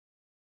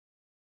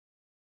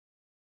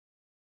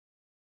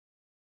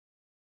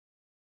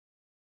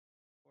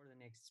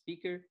next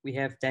speaker, we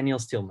have Daniel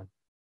Stillman,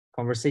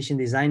 conversation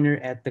designer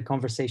at the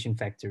Conversation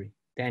Factory.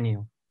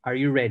 Daniel, are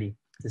you ready?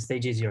 The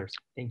stage is yours.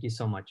 Thank you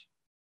so much.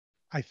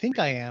 I think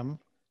I am.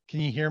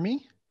 Can you hear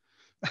me?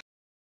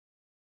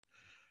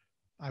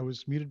 I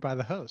was muted by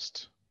the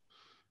host.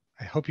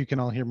 I hope you can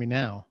all hear me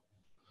now.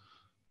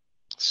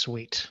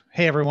 Sweet.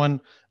 Hey,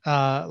 everyone.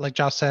 Like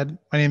Josh said,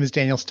 my name is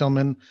Daniel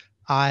Stillman.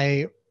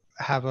 I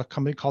have a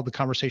company called the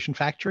Conversation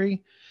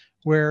Factory,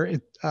 where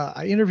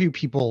I interview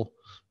people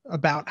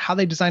about how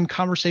they design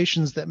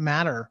conversations that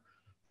matter.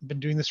 I've been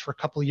doing this for a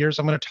couple of years.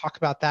 I'm going to talk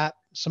about that,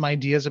 some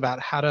ideas about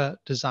how to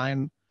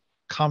design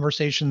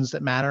conversations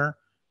that matter.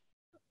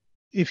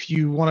 If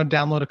you want to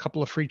download a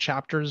couple of free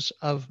chapters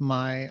of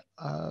my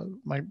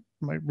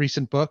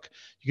recent book,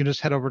 you can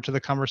just head over to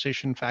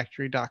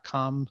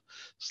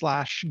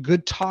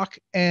theconversationfactory.com/good talk,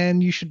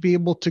 and you should be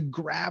able to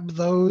grab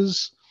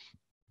those.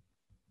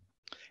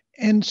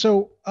 And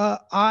so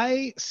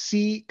I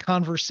see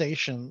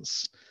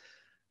Conversations.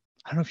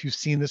 I don't know if you've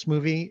seen this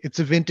movie. It's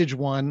a vintage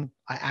one.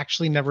 I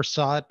actually never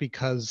saw it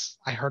because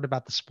I heard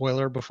about the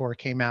spoiler before it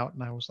came out,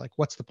 and I was like,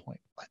 what's the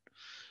point? But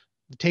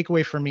the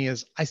takeaway for me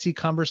is I see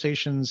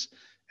Conversations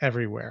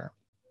everywhere.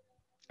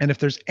 And if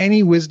there's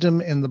any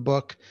wisdom in the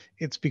book,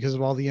 it's because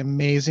of all the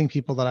amazing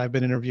people that I've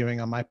been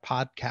interviewing on my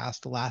podcast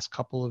the last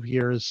couple of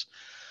years.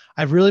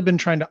 I've really been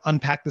trying to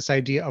unpack this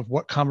idea of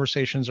what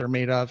conversations are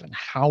made of and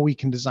how we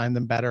can design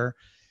them better.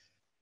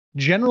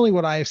 Generally,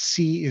 what I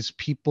see is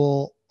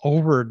people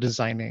over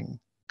designing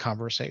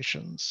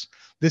conversations.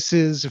 This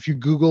is, if you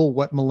Google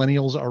what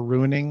millennials are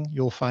ruining,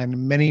 you'll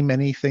find many,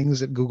 many things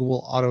that Google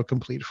will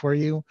autocomplete for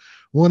you.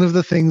 One of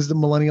the things that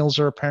millennials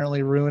are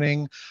apparently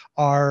ruining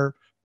are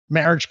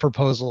marriage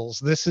proposals.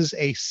 This is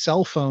a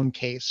cell phone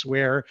case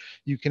where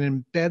you can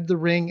embed the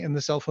ring in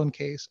the cell phone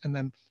case and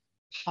then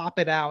pop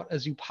it out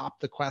as you pop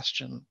the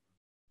question.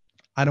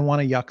 I don't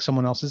want to yuck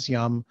someone else's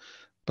yum,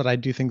 but I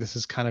do think this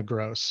is kind of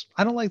gross.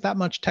 I don't like that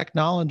much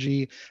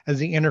technology as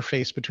the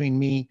interface between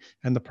me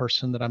and the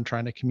person that I'm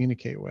trying to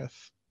communicate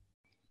with.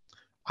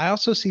 I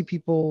also see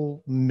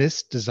people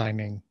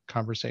misdesigning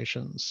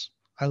conversations.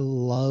 I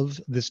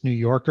love this New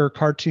Yorker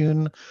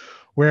cartoon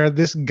where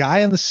this guy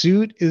in the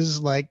suit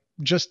is like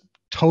just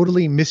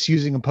totally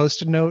misusing a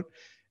Post-it note,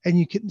 and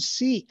you can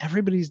see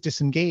everybody's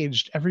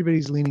disengaged,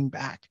 everybody's leaning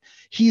back.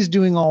 He's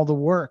doing all the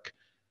work.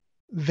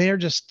 They're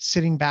just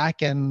sitting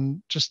back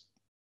and just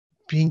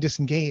being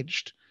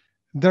disengaged.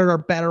 There are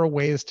better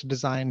ways to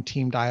design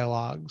team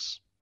dialogues.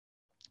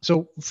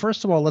 So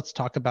first of all, let's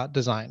talk about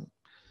design.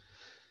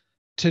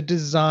 To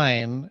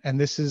design, and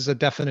this is a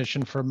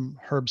definition from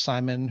Herb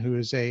Simon, who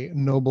is a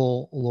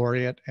Nobel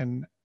laureate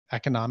in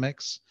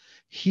economics.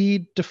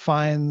 He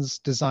defines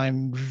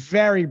design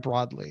very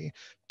broadly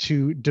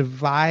to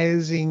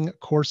devising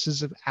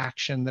courses of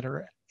action that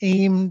are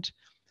aimed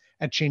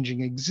at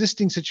changing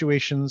existing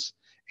situations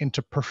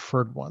into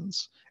preferred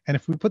ones. And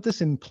if we put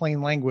this in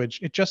plain language,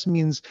 it just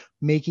means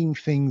making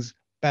things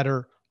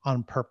better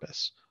on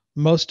purpose.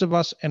 Most of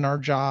us in our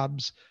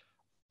jobs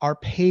are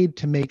paid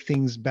to make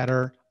things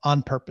better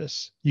on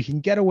purpose. You can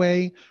get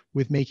away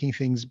with making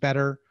things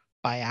better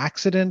by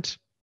accident.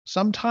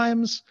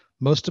 Sometimes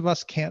most of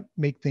us can't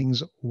make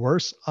things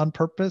worse on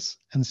purpose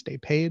and stay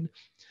paid.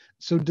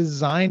 So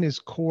design is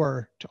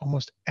core to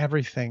almost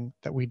everything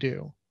that we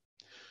do.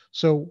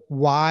 So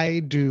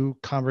why do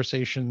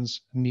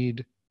conversations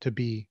need to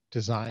be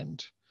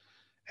designed?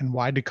 And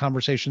why do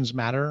conversations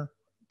matter?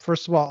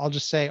 First of all, I'll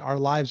just say our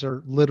lives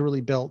are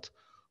literally built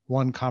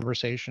one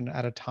conversation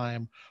at a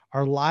time.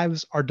 Our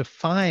lives are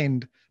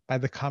defined by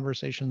the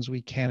conversations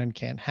we can and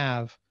can't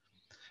have.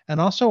 And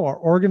also our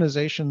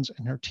organizations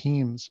and our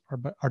teams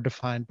are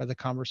defined by the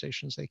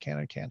conversations they can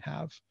and can't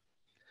have.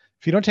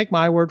 If you don't take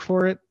my word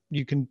for it,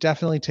 you can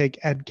definitely take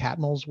Ed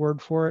Catmull's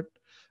word for it.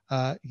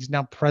 He's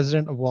now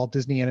president of Walt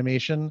Disney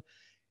Animation.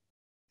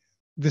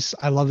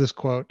 I love this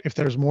quote: "If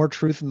there's more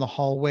truth in the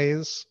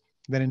hallways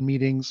than in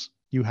meetings,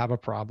 you have a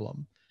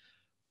problem.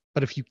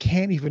 But if you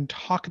can't even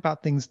talk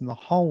about things in the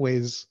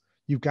hallways,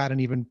 you've got an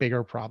even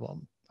bigger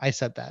problem." I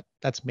said that.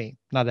 That's me,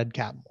 not Ed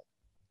Catmull.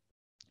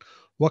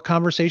 What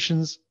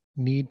conversations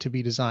need to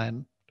be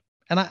designed?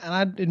 And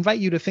I'd invite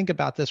you to think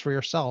about this for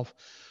yourself.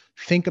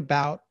 Think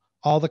about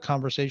all the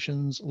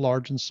conversations,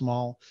 large and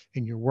small,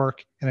 in your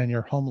work and in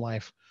your home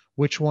life.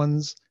 Which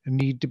ones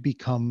need to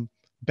become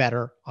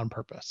better on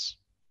purpose?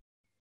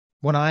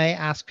 When I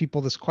ask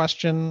people this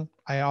question,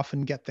 I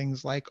often get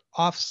things like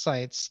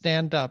offsites,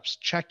 stand-ups,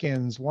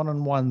 check-ins,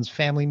 one-on-ones,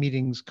 family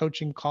meetings,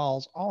 coaching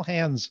calls, all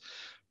hands,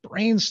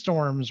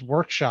 brainstorms,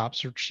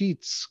 workshops,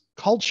 retreats,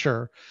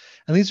 culture.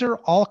 And these are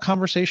all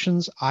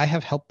conversations I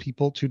have helped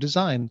people to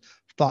design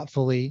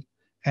thoughtfully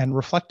and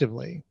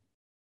reflectively.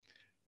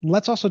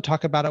 Let's also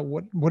talk about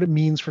what it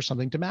means for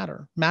something to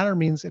matter. Matter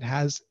means it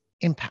has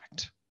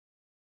impact.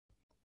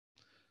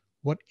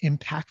 What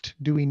impact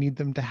do we need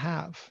them to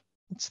have?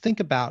 Let's think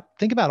about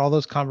all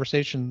those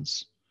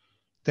conversations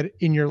that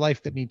in your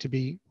life that need to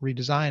be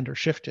redesigned or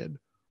shifted.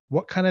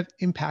 What kind of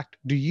impact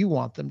do you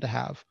want them to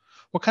have?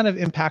 What kind of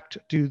impact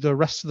do the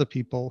rest of the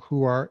people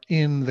who are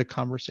in the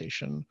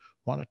conversation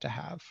want it to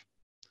have?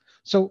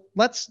 So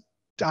let's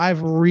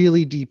dive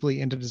really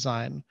deeply into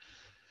design.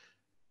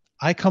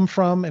 I come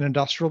from an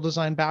industrial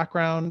design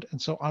background,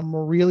 and so I'm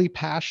really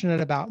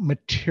passionate about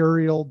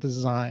material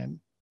design.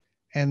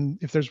 And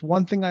if there's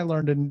one thing I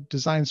learned in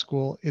design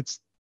school, it's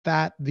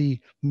that the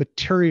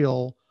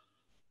material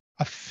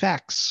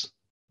affects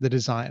the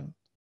design.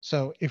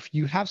 So if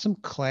you have some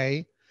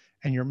clay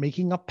and you're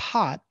making a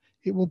pot,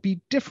 it will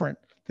be different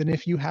than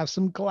if you have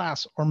some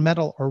glass or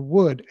metal or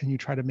wood and you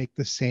try to make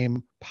the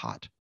same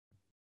pot.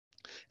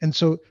 And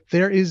so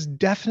there is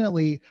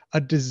definitely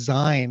a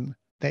design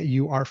that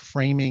you are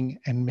framing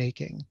and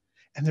making.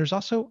 And there's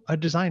also a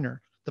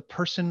designer, the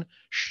person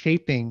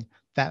shaping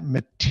that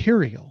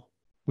material,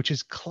 which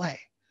is clay.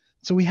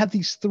 So we have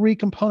these three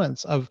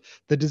components of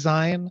the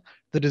design,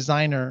 the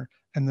designer,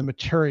 and the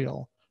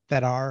material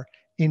that are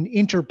in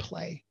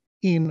interplay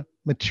in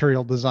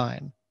material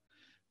design.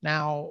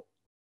 Now,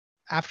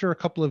 after a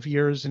couple of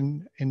years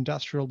in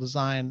industrial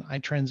design, I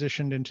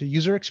transitioned into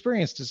user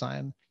experience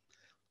design,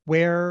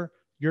 where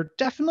you're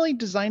definitely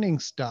designing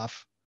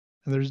stuff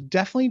and there's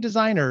definitely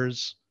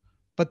designers,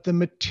 but the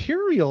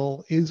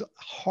material is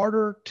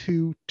harder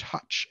to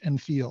touch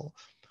and feel.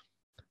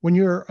 When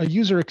you're a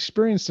user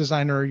experience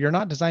designer, you're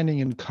not designing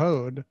in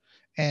code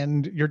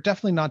and you're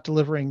definitely not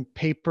delivering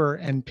paper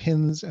and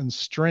pins and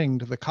string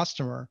to the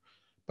customer,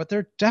 but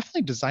they're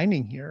definitely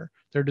designing here.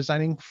 They're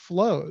designing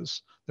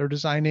flows, they're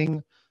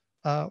designing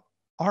uh,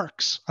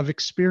 arcs of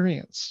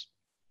experience.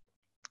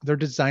 They're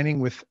designing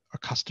with a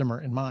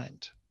customer in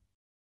mind.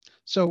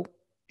 So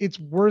it's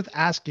worth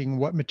asking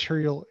what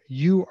material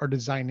you are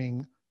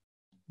designing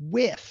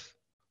with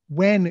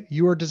when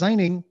you are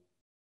designing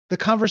the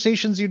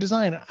conversations you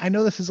design. I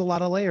know this is a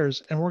lot of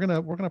layers, and we're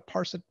gonna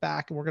parse it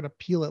back and we're gonna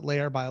peel it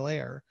layer by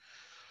layer.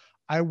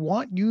 I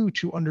want you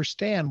to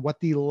understand what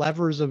the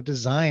levers of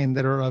design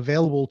that are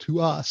available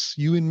to us,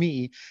 you and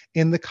me,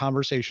 in the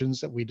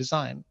conversations that we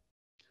design.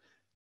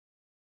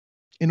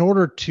 In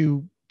order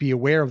to be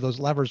aware of those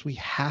levers, we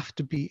have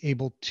to be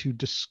able to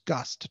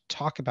discuss, to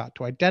talk about,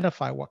 to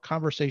identify what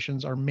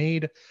conversations are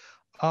made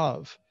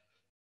of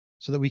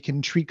so that we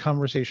can treat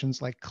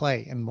conversations like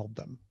clay and mold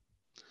them.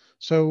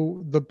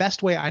 So the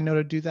best way I know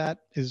to do that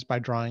is by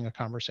drawing a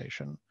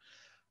conversation.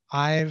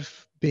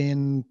 I've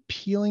been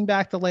peeling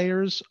back the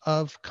layers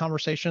of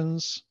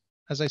conversations,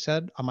 as I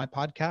said, on my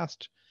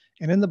podcast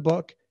and in the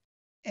book.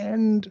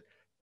 And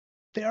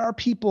there are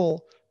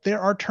people, there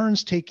are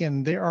turns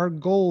taken, there are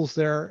goals,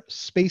 there are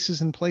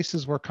spaces and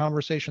places where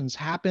conversations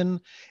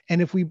happen.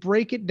 And if we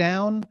break it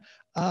down,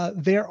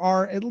 there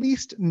are at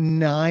least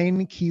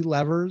 9 key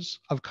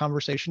levers of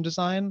conversation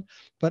design,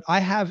 but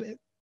I have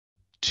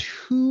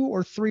 2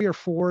 or 3 or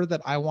 4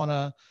 that I want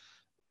to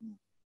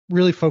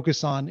really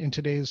focus on in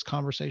today's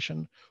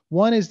conversation.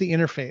 One is the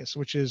interface,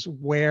 which is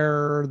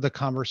where the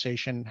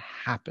conversation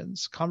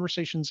happens.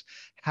 Conversations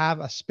have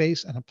a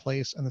space and a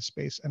place, and the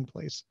space and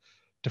place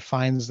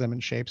defines them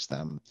and shapes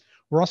them.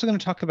 We're also going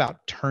to talk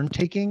about turn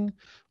taking,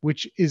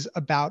 which is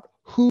about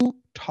who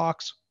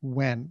talks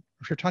when.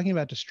 If you're talking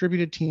about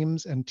distributed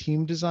teams and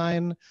team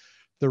design,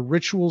 the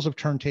rituals of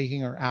turn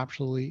taking are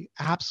absolutely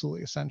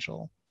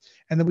essential.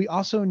 And then we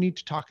also need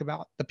to talk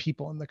about the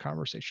people in the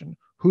conversation.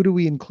 Who do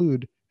we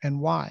include and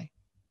why?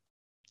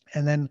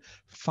 And then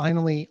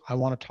finally, I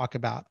want to talk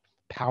about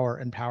power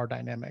and power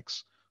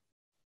dynamics.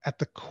 At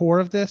the core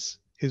of this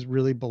is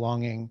really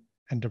belonging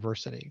and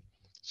diversity.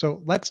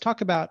 So let's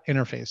talk about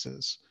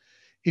interfaces.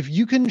 If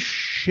you can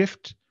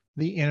shift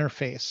the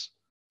interface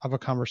of a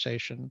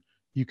conversation,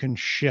 you can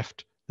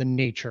shift the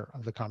nature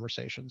of the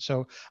conversation.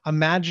 So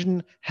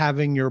imagine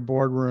having your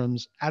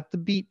boardrooms at the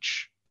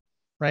beach,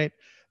 right?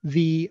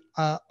 The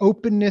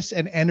openness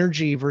and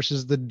energy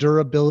versus the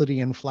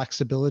durability and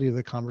flexibility of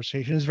the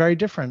conversation is very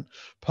different.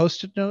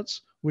 Post-it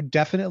notes would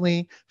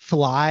definitely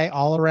fly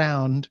all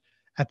around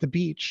at the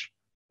beach,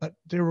 but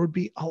there would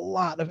be a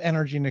lot of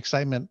energy and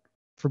excitement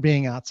for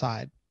being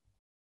outside.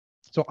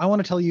 So I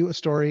want to tell you a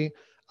story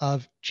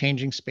of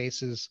changing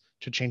spaces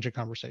to change a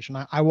conversation.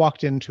 I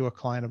walked into a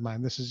client of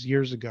mine, this is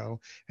years ago,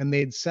 and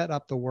they'd set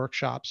up the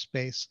workshop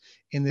space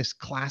in this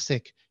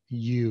classic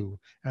U,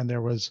 and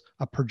there was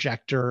a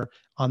projector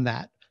on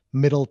that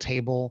middle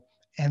table.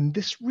 And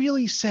this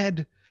really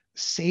said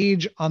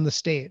sage on the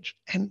stage.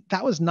 And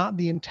that was not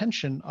the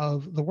intention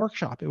of the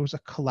workshop. It was a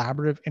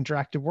collaborative,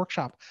 interactive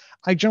workshop.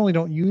 I generally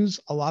don't use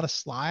a lot of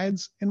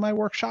slides in my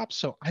workshops,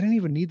 so I didn't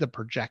even need the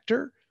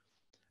projector.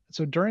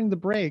 So during the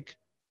break,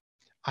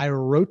 I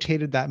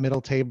rotated that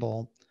middle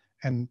table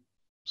and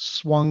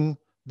swung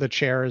the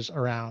chairs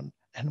around.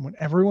 And when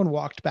everyone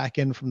walked back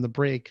in from the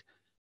break,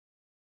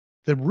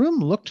 the room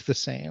looked the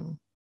same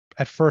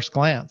at first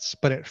glance,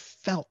 but it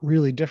felt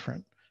really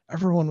different.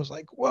 Everyone was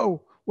like,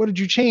 whoa, what did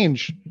you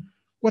change?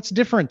 What's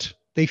different?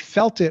 They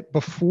felt it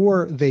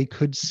before they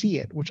could see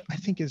it, which I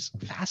think is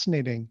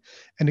fascinating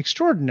and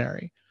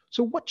extraordinary.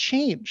 So what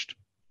changed?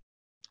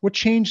 What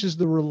changed is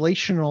the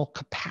relational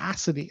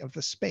capacity of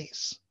the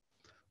space.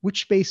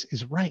 Which space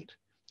is right?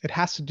 It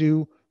has to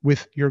do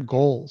with your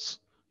goals,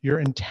 your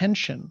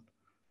intention.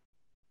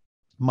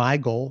 My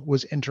goal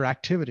was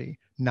interactivity,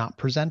 not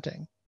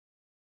presenting.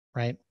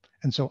 right?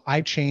 And so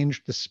I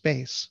changed the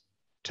space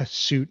to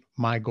suit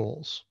my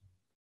goals.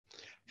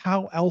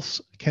 How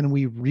else can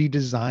we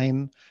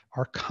redesign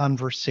our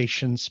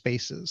conversation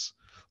spaces?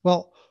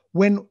 Well,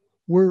 when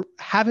we're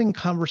having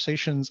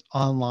conversations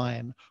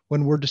online,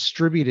 when we're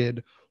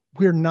distributed,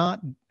 we're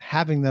not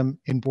having them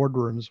in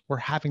boardrooms, we're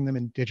having them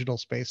in digital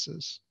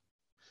spaces.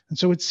 And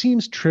so it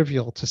seems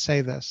trivial to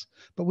say this,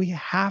 but we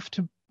have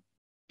to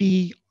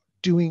be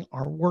doing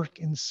our work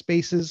in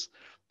spaces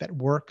that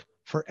work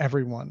for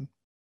everyone.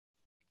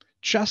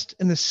 Just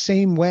in the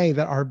same way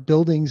that our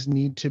buildings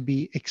need to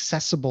be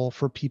accessible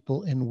for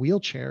people in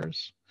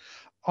wheelchairs,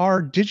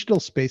 our digital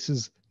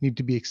spaces need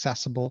to be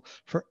accessible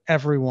for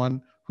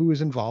everyone who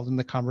is involved in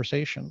the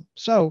conversation.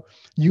 So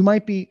you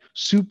might be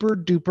super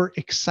duper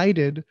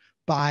excited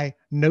by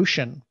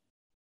Notion.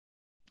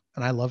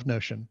 And I love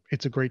Notion.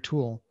 It's a great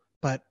tool.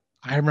 But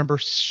I remember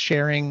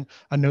sharing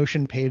a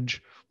Notion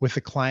page with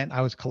the client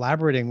I was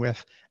collaborating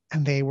with,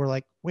 and they were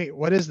like, wait,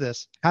 what is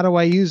this? How do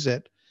I use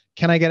it?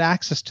 Can I get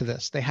access to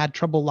this? They had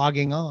trouble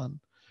logging on.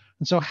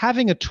 And so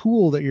having a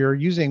tool that you're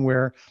using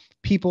where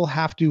people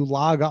have to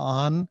log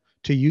on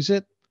to use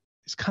it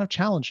is kind of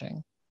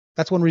challenging.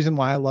 That's one reason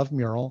why I love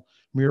Mural.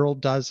 Mural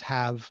does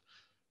have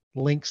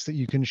links that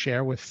you can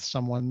share with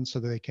someone so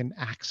that they can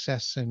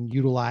access and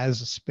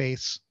utilize a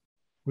space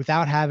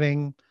without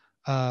having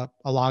a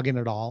login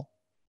at all.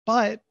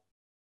 But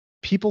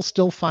people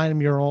still find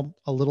Mural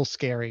a little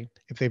scary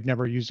if they've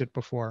never used it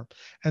before.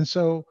 And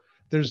so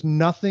there's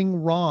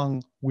nothing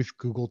wrong with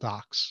Google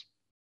Docs.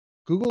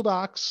 Google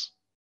Docs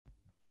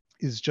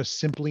is just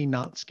simply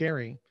not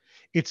scary.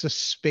 It's a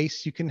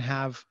space you can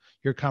have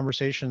your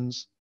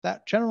conversations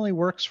that generally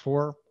works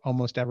for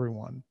almost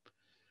everyone.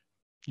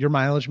 Your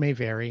mileage may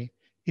vary.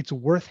 It's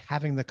worth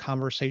having the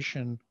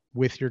conversation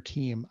with your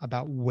team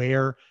about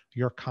where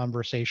your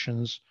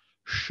conversations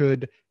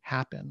should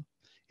happen.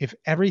 If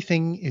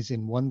everything is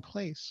in one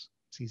place,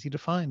 it's easy to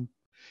find.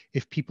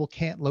 If people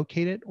can't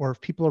locate it, or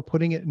if people are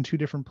putting it in two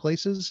different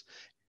places,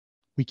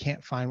 we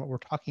can't find what we're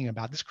talking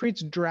about. This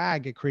creates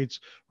drag, it creates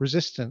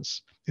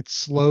resistance, it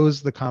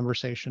slows the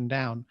conversation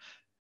down.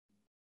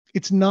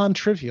 It's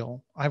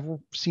non-trivial. I've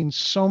seen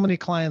so many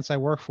clients I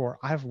work for.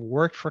 I've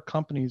worked for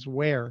companies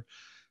where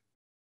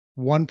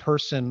one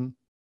person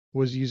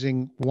was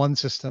using one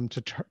system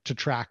to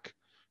track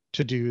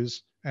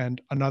to-dos,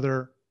 and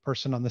another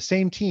person on the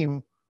same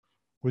team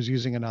was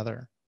using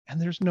another, and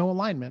there's no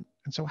alignment.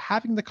 And so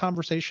having the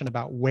conversation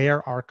about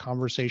where our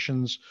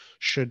conversations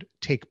should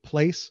take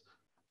place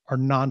are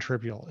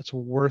non-trivial. It's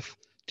worth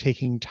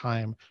taking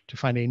time to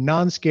find a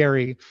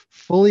non-scary,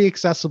 fully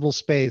accessible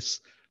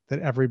space that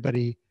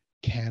everybody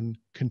can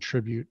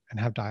contribute and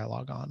have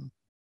dialogue on.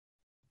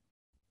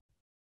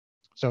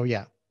 So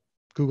yeah,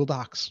 Google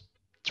Docs.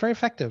 It's very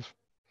effective.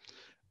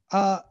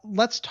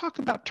 Let's talk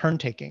about turn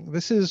taking.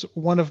 This is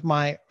one of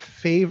my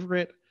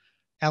favorite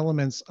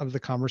elements of the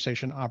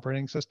conversation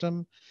operating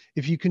system.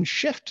 If you can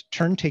shift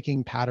turn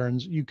taking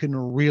patterns, you can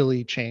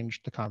really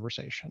change the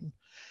conversation.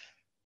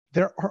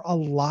 There are a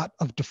lot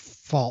of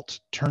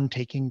default turn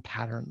taking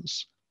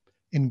patterns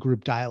in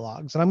group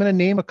dialogues. And I'm going to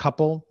name a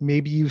couple.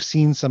 Maybe you've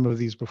seen some of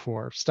these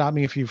before. Stop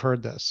me if you've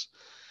heard this.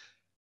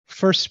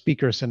 First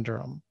speaker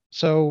syndrome.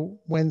 So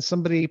when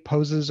somebody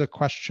poses a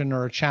question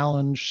or a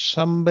challenge,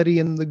 somebody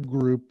in the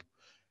group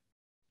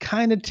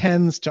kind of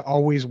tends to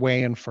always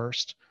weigh in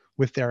first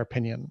with their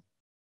opinion.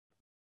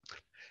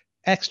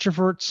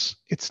 Extroverts,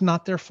 it's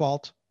not their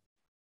fault.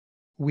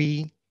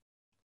 We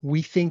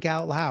think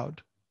out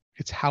loud.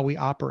 It's how we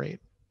operate.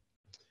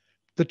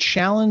 The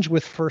challenge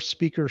with first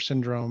speaker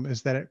syndrome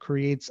is that it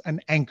creates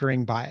an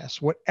anchoring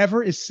bias.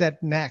 Whatever is said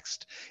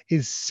next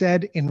is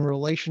said in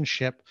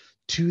relationship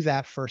to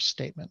that first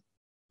statement.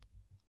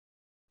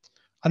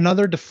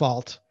 Another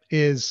default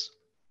is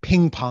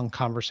ping pong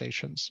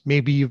conversations.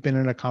 Maybe you've been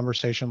in a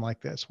conversation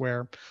like this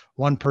where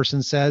one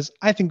person says,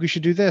 I think we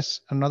should do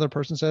this. Another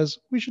person says,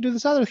 we should do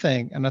this other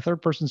thing. And a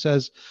third person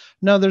says,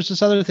 no, there's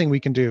this other thing we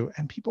can do.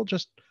 And people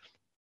just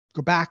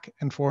go back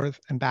and forth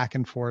and back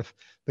and forth.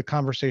 The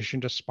conversation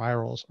just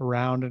spirals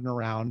around and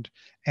around.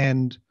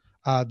 And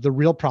the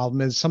real problem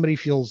is somebody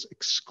feels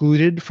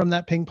excluded from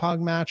that ping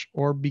pong match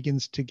or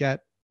begins to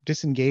get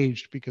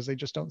disengaged because they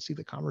just don't see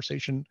the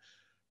conversation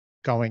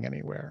going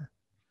anywhere.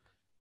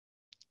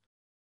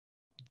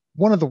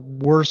 One of the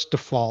worst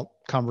default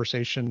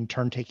conversation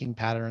turn-taking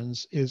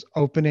patterns is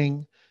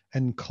opening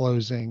and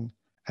closing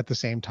at the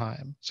same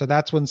time. So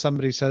that's when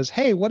somebody says,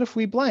 hey, what if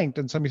we blanked?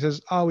 And somebody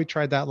says, oh, we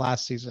tried that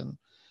last season.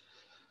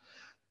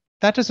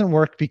 That doesn't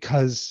work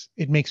because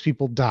it makes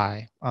people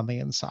die on the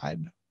inside.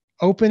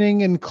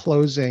 Opening and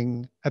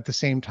closing at the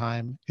same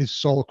time is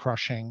soul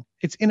crushing.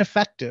 It's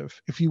ineffective.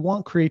 If you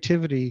want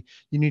creativity,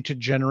 you need to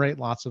generate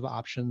lots of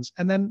options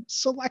and then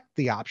select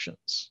the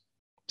options.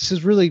 This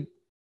is really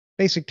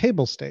basic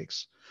table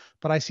stakes,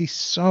 but I see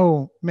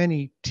so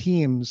many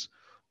teams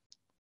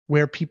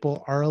where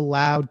people are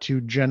allowed to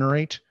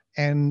generate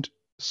and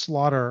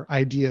slaughter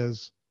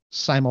ideas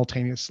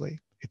simultaneously.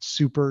 It's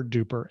super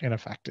duper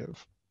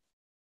ineffective.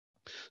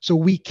 So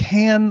we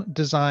can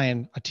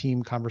design a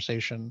team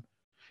conversation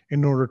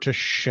in order to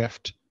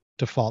shift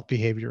default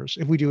behaviors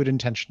if we do it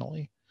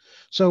intentionally.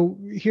 So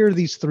here are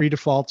these 3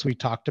 defaults we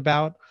talked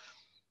about: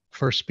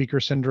 first speaker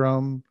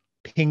syndrome,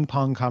 ping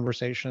pong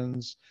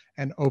conversations,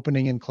 and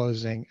opening and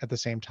closing at the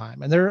same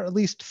time. And there are at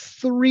least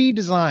 3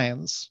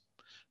 designs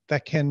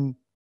that can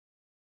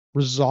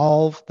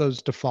resolve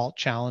those default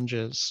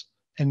challenges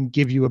and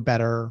give you a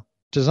better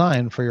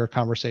design for your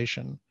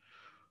conversation.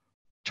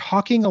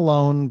 Talking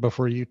alone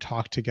before you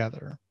talk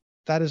together.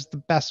 That is the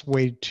best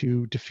way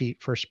to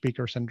defeat first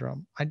speaker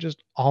syndrome. I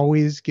just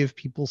always give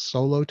people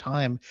solo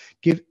time.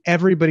 Give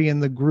everybody in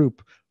the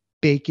group,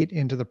 bake it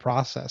into the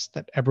process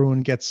that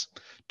everyone gets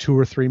 2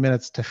 or 3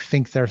 minutes to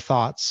think their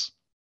thoughts.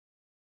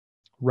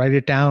 Write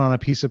it down on a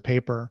piece of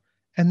paper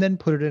and then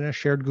put it in a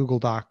shared Google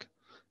Doc.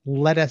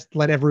 Let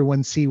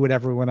everyone see what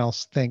everyone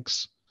else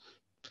thinks.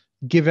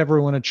 Give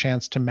everyone a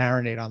chance to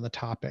marinate on the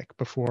topic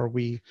before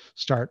we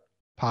start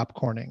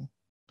popcorning.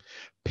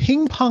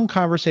 Ping pong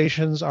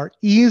conversations are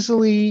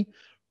easily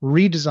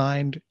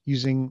redesigned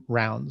using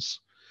rounds.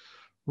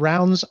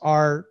 Rounds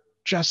are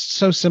just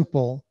so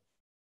simple,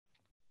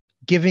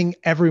 giving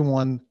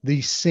everyone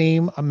the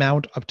same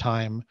amount of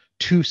time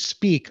to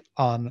speak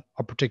on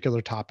a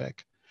particular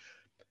topic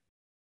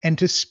and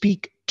to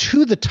speak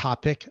to the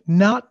topic,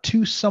 not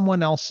to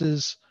someone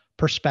else's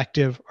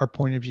perspective or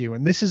point of view.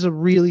 And this is a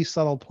really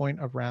subtle point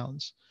of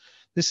rounds.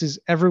 This is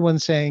everyone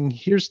saying,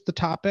 here's the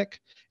topic,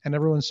 and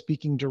everyone's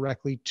speaking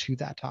directly to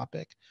that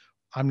topic.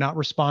 I'm not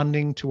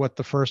responding to what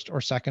the first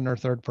or second or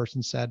third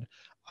person said.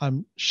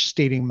 I'm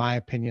stating my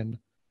opinion,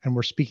 and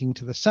we're speaking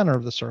to the center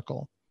of the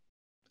circle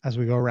as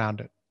we go around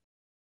it.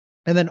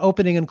 And then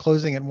opening and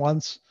closing at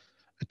once,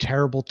 a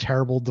terrible,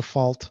 terrible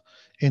default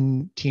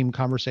in team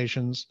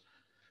conversations.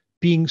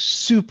 Being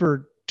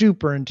super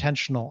duper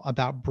intentional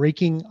about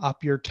breaking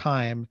up your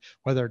time,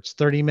 whether it's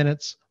 30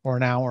 minutes or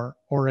an hour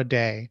or a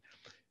day,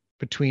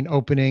 between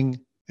opening,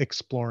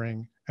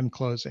 exploring, and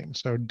closing.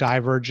 So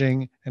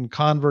diverging and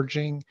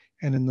converging,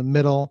 and in the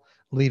middle,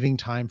 leaving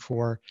time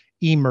for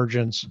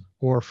emergence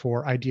or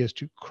for ideas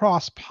to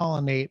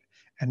cross-pollinate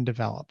and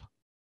develop.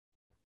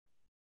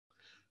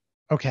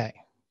 Okay,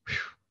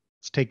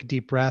 let's take a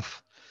deep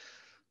breath.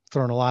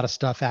 Throwing a lot of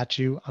stuff at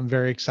you. I'm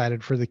very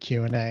excited for the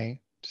Q&A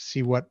to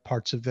see what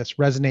parts of this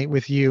resonate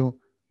with you.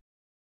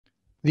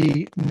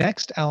 The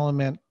next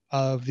element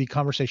of the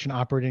conversation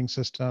operating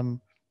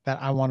system that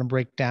I want to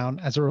break down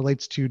as it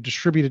relates to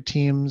distributed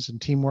teams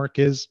and teamwork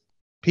is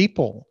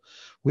people.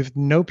 With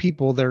no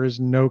people, there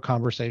is no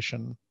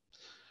conversation.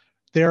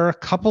 There are a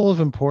couple of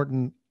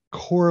important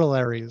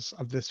corollaries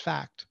of this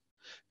fact.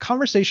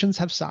 Conversations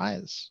have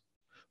size.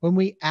 When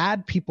we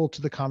add people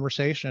to the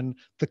conversation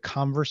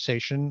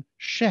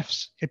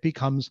shifts. It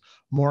becomes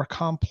more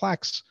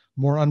complex,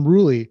 more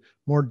unruly,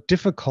 more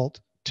difficult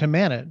to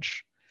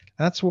manage.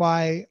 And that's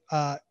why,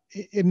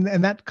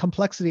 and that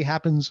complexity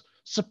happens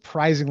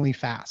surprisingly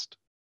fast.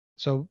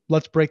 So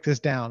let's break this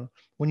down.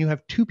 When you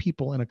have 2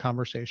 people in a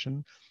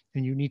conversation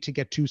and you need to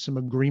get to some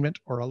agreement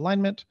or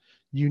alignment,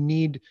 you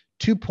need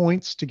 2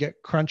 points to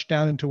get crunched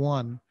down into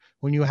 1.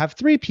 When you have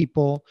 3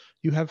 people,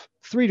 you have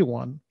 3 to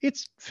 1.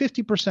 It's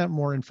 50%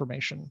 more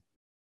information.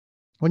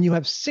 When you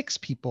have 6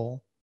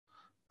 people,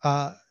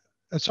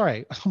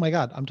 sorry, oh my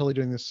God, I'm totally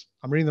doing this.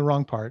 I'm reading the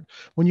wrong part.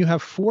 When you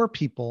have 4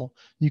 people,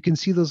 you can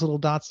see those little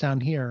dots down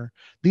here.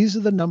 These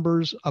are the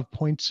numbers of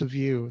points of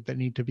view that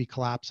need to be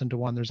collapsed into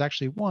 1. There's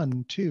actually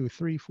 1, 2,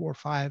 3, 4,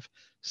 5,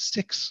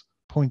 6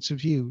 points of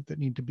view that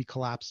need to be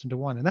collapsed into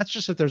 1. And that's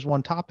just if there's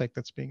one topic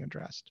that's being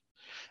addressed.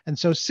 And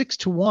so 6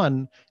 to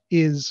 1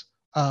 is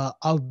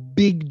a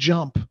big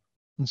jump.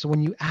 And so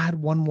when you add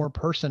 1 more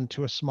person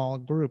to a small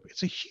group,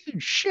 it's a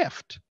huge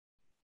shift.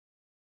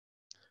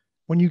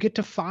 When you get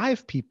to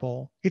 5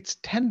 people, it's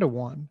 10 to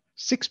 1.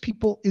 6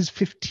 people is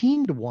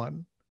 15 to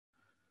 1.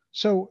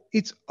 So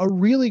it's a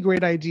really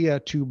great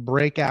idea to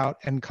break out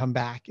and come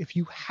back. If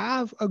you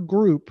have a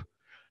group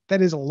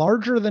that is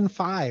larger than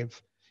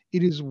 5,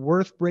 it is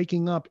worth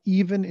breaking up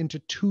even into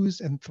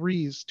 2s and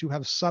 3s to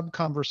have sub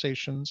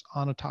conversations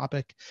on a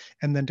topic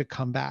and then to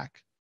come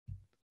back.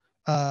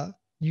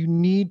 You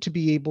need to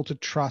be able to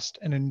trust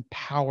and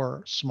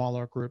empower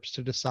smaller groups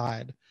to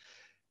decide.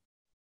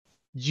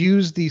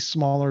 Use these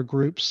smaller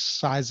group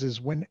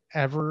sizes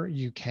whenever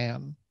you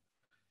can.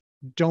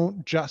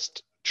 Don't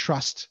just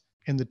trust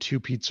in the 2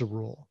 pizza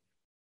rule.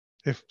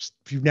 If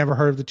you've never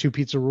heard of the 2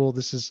 pizza rule,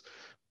 this is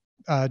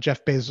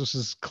Jeff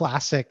Bezos's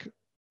classic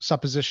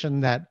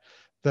supposition that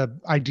the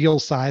ideal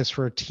size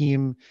for a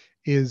team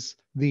is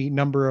the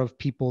number of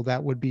people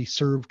that would be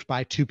served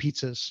by 2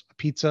 pizzas. A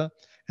pizza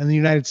in the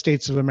United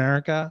States of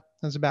America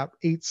has about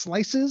 8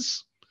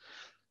 slices.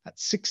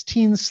 That's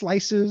 16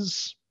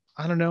 slices.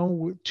 I don't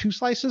know, 2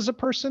 slices a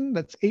person.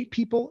 That's 8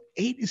 people.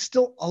 8 is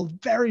still a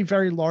very,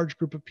 very large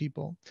group of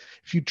people.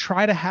 If you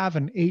try to have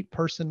an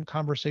 8-person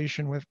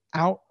conversation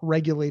without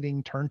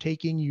regulating turn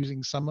taking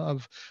using some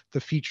of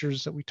the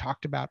features that we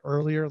talked about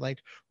earlier, like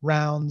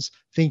rounds,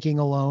 thinking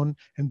alone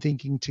and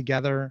thinking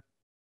together,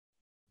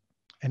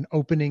 and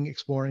opening,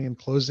 exploring, and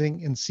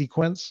closing in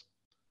sequence,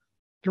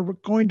 you're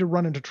going to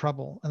run into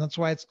trouble. And that's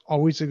why it's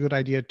always a good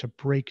idea to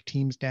break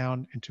teams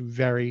down into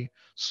very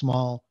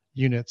small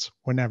units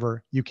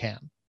whenever you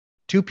can.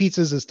 2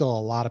 pizzas is still a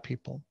lot of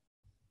people.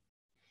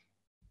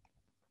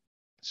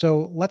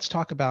 So let's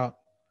talk about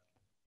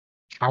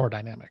power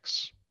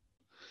dynamics.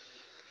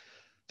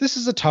 This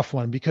is a tough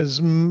one because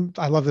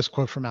I love this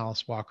quote from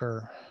Alice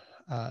Walker.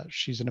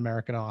 She's an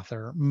American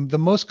author. The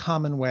most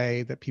common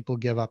way that people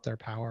give up their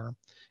power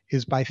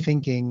is by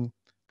thinking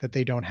that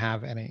they don't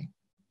have any.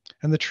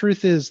 And the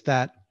truth is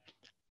that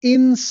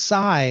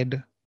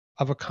inside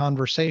of a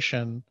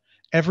conversation,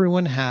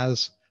 everyone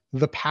has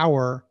the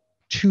power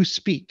to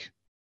speak.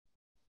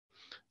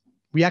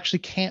 We actually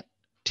can't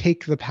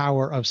take the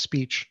power of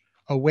speech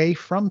away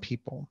from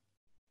people.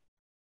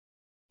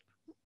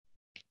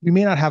 We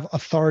may not have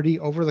authority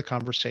over the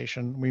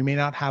conversation. We may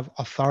not have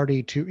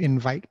authority to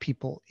invite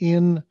people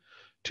in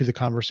to the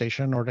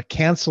conversation or to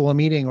cancel a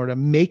meeting or to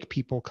make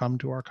people come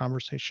to our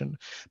conversation.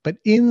 But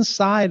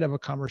inside of a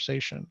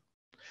conversation,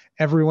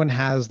 everyone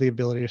has the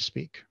ability to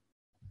speak.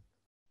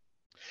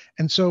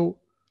 And so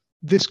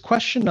this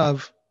question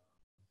of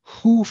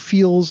who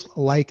feels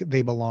like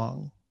they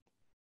belong.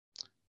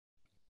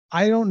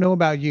 I don't know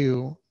about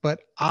you, but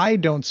I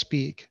don't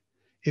speak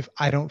if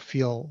I don't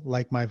feel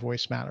like my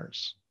voice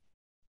matters.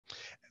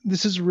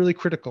 This is really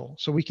critical.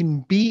 So we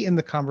can be in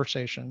the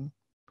conversation.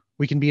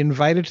 We can be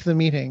invited to the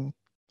meeting.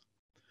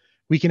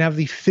 We can have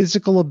the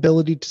physical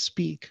ability to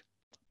speak,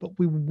 but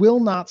we will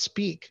not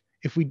speak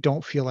if we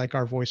don't feel like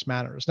our voice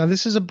matters. Now,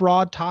 this is a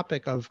broad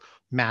topic of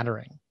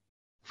mattering.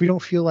 If we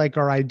don't feel like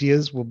our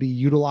ideas will be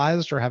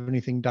utilized or have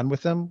anything done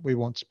with them, we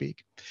won't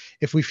speak.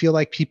 If we feel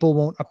like people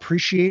won't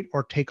appreciate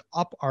or take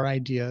up our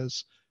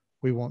ideas,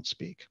 we won't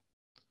speak.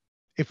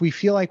 If we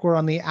feel like we're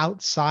on the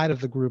outside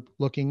of the group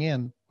looking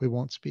in, we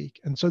won't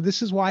speak. And so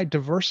this is why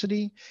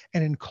diversity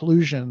and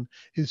inclusion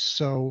is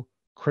so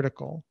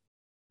critical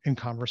in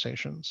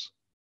conversations.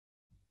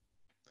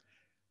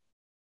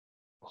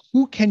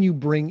 Who can you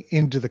bring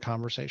into the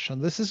conversation?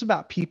 This is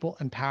about people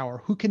and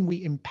power. Who can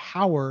we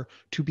empower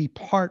to be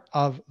part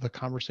of the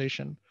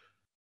conversation?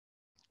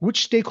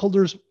 Which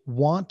stakeholders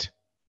want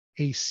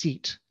a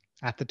seat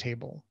at the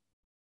table?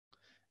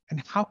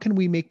 And how can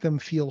we make them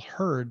feel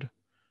heard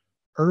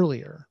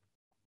earlier?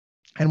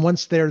 And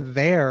once they're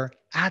there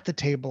at the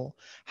table,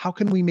 how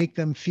can we make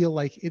them feel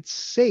like it's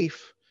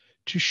safe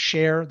to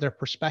share their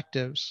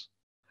perspectives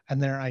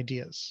and their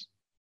ideas?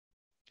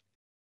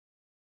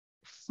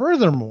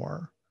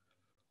 Furthermore,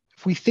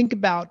 if we think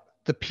about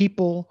the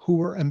people who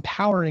we're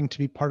empowering to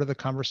be part of the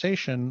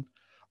conversation,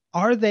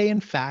 are they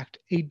in fact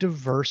a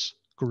diverse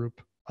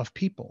group of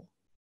people?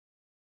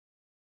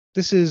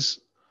 This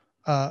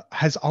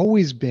has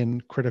always been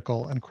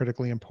critical and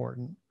critically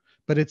important,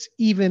 but it's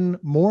even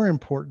more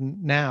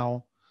important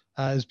now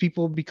as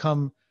people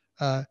become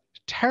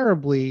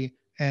terribly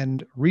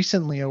and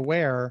recently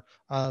aware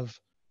of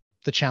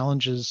the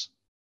challenges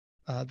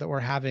that we're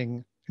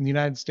having in the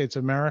United States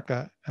of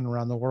America and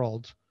around the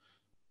world.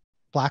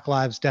 Black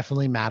lives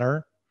definitely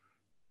matter.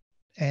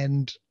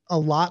 And a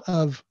lot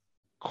of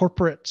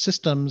corporate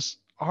systems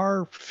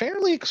are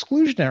fairly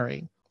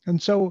exclusionary.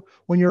 And so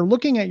when you're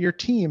looking at your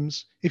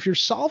teams, if you're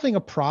solving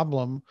a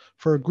problem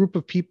for a group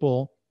of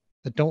people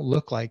that don't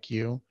look like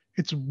you,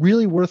 it's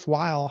really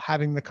worthwhile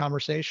having the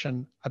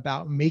conversation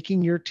about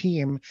making your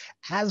team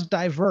as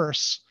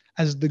diverse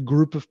as the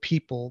group of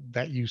people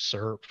that you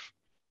serve.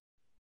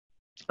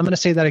 I'm going to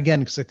say that again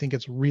because I think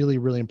it's really,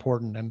 really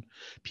important and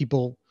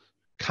people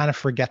kind of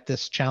forget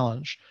this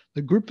challenge.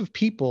 The group of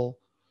people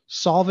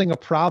solving a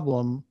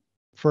problem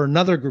for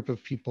another group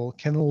of people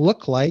can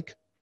look like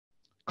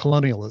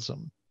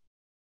colonialism.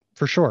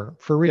 For sure,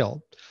 for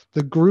real.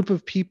 The group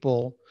of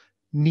people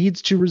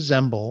needs to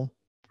resemble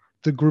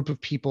the group of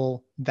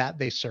people that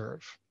they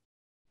serve.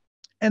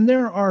 And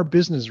there are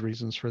business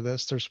reasons for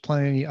this. There's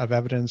plenty of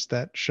evidence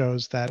that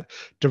shows that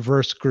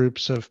diverse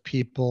groups of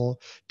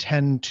people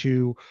tend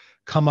to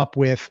come up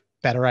with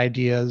better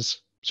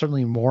ideas,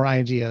 certainly more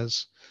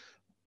ideas.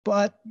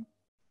 But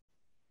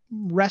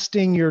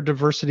resting your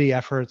diversity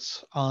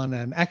efforts on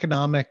an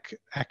economic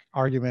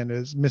argument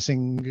is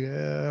missing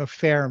a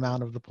fair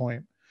amount of the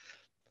point.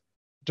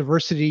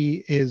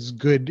 Diversity is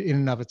good in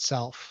and of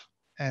itself,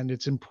 and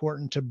it's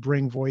important to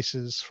bring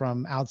voices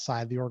from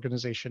outside the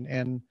organization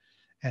in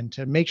and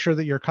to make sure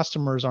that your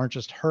customers aren't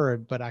just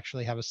heard, but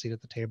actually have a seat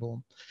at the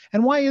table.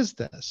 And why is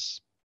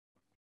this?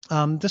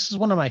 This is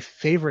one of my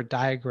favorite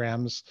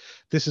diagrams.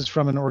 This is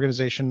from an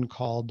organization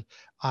called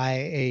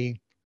IAP2.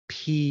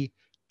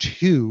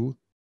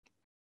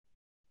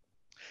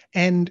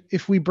 And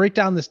if we break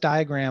down this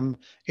diagram,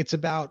 it's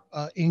about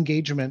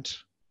engagement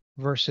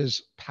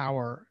versus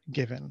power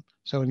given.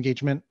 So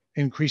engagement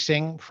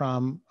increasing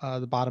from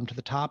the bottom to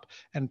the top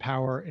and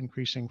power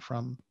increasing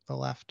from the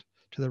left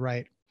to the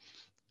right.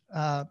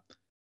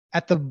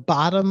 At the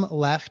bottom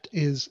left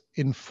is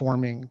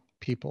informing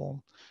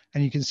people.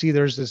 And you can see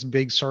there's this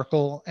big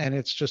circle and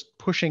it's just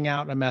pushing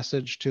out a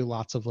message to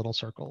lots of little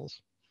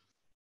circles.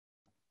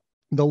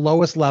 The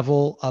lowest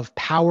level of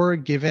power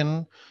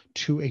given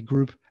to a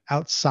group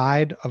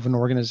outside of an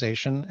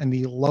organization, and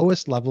the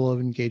lowest level of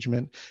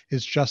engagement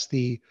is just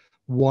the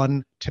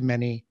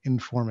one-to-many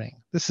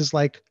informing. This is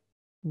like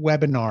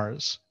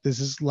webinars. This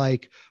is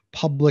like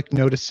public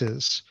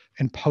notices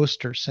and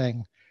posters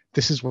saying,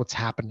 this is what's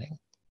happening,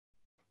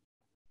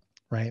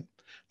 right?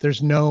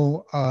 There's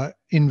no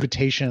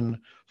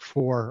invitation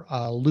for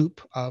a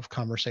loop of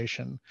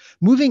conversation.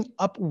 Moving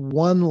up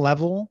one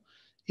level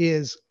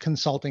is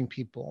consulting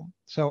people.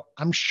 So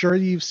I'm sure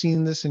you've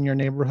seen this in your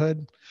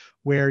neighborhood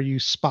where you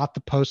spot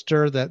the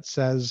poster that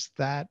says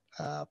that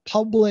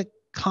public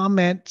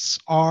comments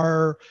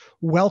are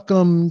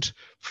welcomed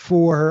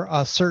for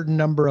a certain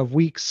number of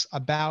weeks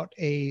about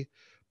a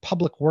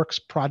public works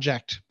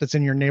project that's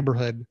in your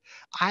neighborhood.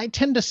 I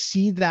tend to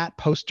see that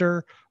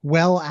poster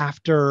well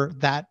after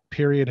that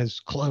period has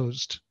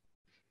closed.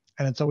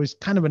 And it's always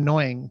kind of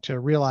annoying to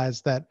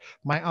realize that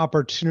my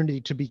opportunity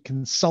to be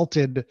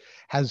consulted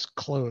has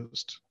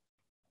closed.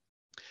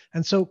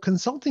 And so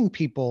consulting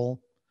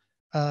people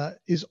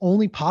is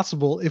only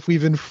possible if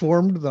we've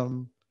informed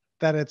them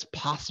that it's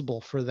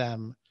possible for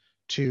them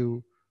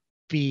to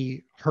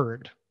be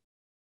heard.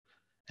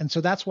 And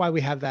so that's why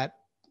we have that,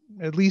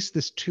 at least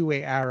this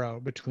two-way arrow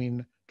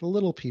between the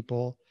little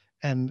people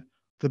and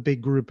the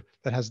big group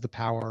that has the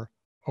power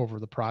over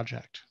the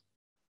project.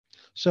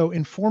 So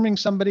informing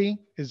somebody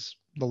is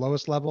the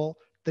lowest level.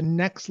 The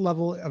next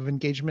level of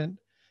engagement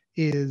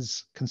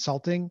is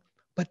consulting,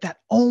 but that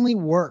only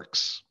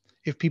works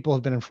if people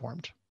have been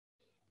informed.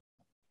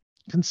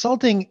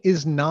 Consulting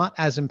is not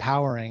as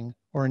empowering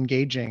or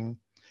engaging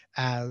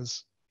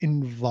as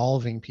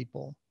involving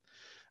people.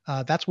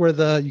 That's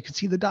where you can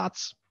see the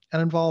dots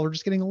and involved are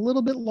just getting a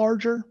little bit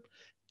larger.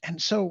 And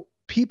so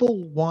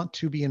people want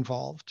to be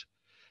involved.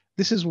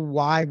 This is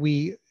why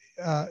we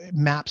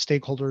map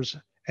stakeholders,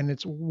 and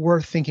it's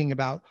worth thinking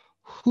about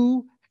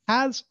who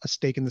has a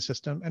stake in the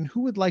system and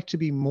who would like to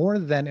be more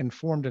than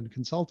informed and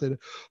consulted,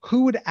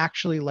 who would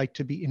actually like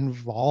to be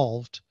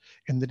involved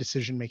in the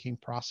decision-making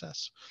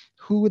process,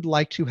 who would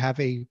like to have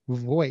a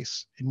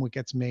voice in what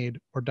gets made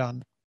or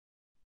done.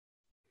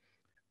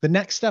 The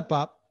next step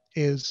up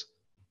is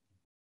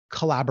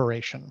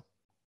collaboration.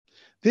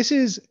 This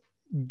is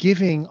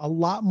giving a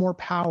lot more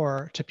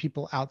power to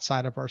people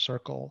outside of our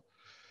circle.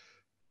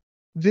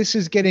 This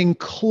is getting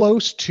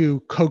close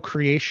to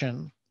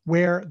co-creation,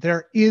 where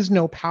there is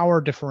no power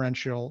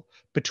differential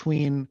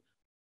between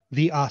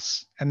the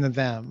us and the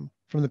them,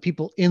 from the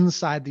people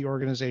inside the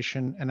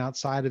organization and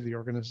outside of the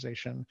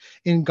organization.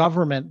 In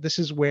government, this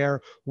is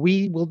where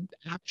we will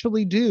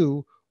actually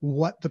do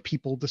what the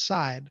people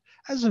decide.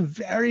 As a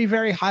very,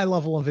 very high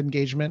level of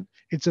engagement,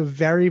 it's a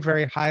very,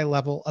 very high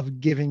level of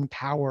giving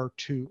power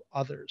to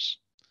others.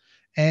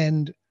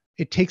 And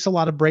it takes a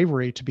lot of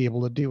bravery to be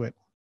able to do it.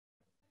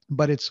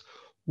 But it's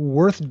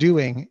worth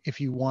doing if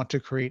you want to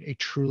create a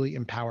truly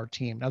empowered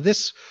team. Now,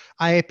 this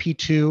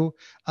IAP2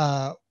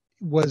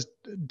 was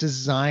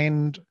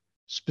designed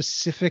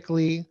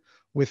specifically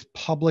with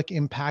public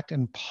impact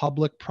and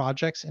public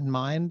projects in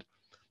mind,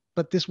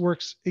 but this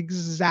works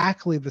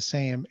exactly the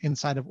same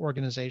inside of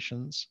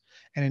organizations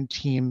and in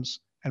teams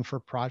and for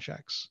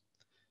projects.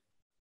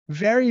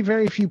 Very,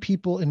 very few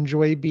people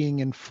enjoy being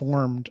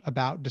informed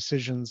about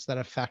decisions that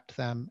affect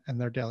them and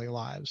their daily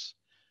lives.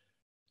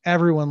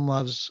 Everyone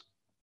loves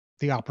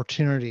the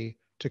opportunity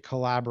to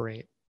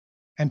collaborate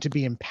and to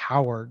be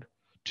empowered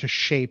to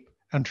shape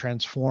and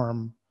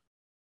transform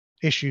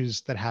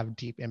issues that have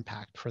deep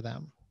impact for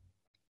them.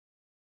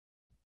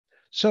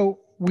 So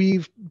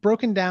we've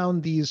broken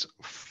down these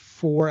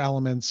 4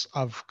 elements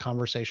of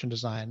conversation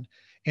design.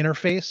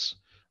 Interface,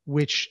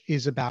 which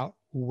is about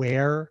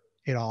where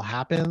it all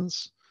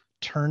happens.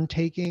 Turn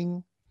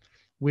taking,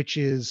 which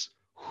is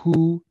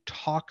who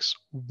talks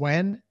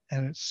when,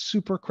 and it's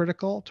super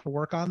critical to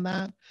work on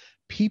that.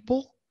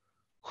 People,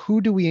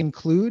 who do we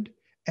include?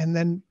 And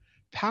then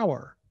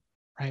power,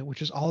 right,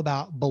 which is all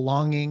about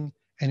belonging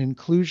and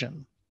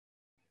inclusion.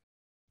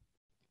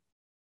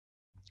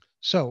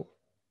 So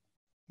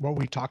what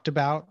we talked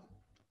about,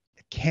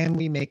 can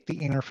we make the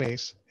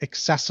interface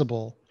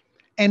accessible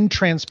and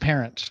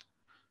transparent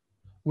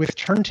with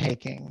turn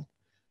taking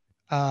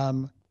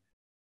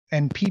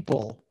and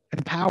people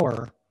and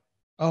power?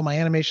 Oh, my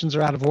animations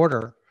are out of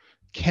order.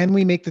 Can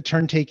we make the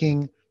turn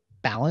taking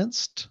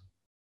balanced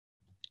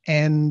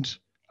and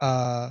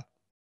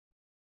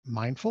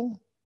mindful,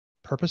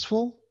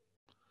 purposeful?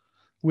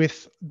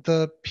 With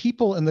the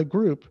people in the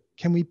group,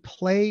 can we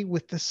play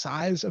with the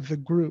size of the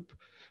group,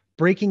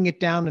 breaking it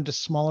down into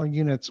smaller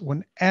units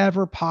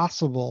whenever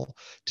possible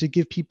to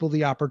give people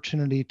the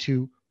opportunity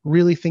to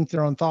really think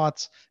their own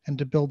thoughts and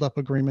to build up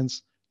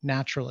agreements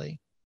naturally?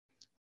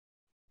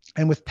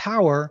 And with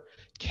power,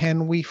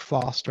 can we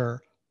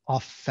foster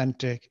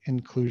authentic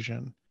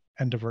inclusion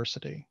and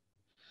diversity?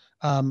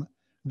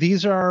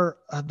 These are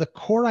the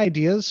core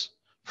ideas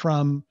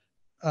from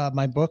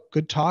my book,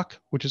 Good Talk,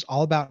 which is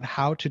all about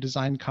how to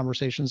design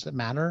conversations that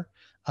matter.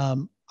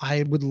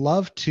 I would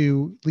love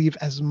to leave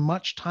as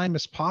much time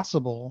as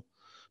possible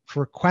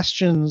for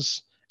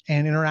questions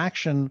and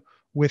interaction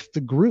with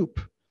the group.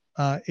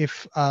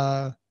 If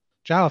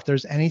Zhao, if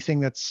there's anything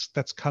that's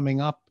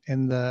coming up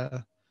in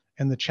the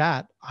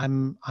chat,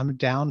 I'm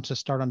down to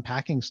start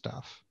unpacking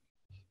stuff.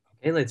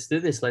 Okay, let's do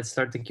this. Let's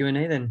start the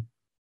Q&A then.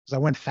 Because I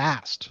went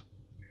fast.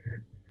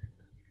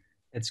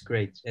 That's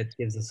great. It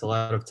gives us a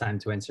lot of time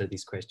to answer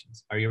these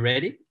questions. Are you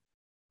ready?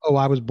 Oh,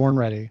 I was born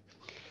ready.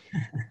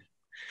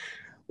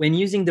 When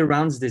using the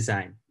rounds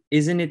design,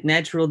 isn't it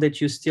natural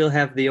that you still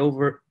have the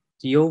over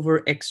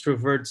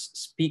extroverts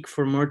speak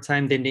for more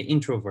time than the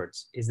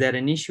introverts? Is that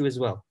an issue as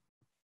well?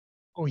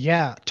 Oh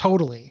yeah,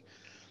 totally.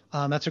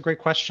 That's a great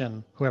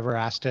question, whoever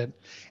asked it.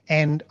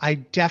 And I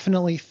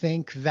definitely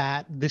think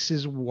that this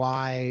is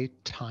why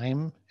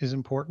time is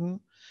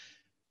important.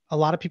 A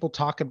lot of people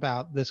talk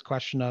about this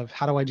question of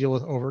how do I deal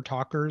with over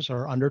talkers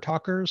or under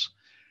talkers?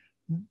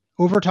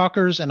 Over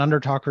talkers and under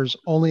talkers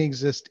only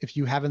exist if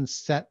you haven't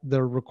set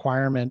the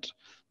requirement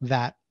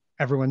that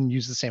everyone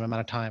use the same amount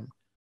of time.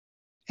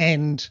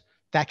 And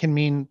that can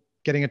mean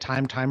getting a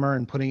time timer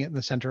and putting it in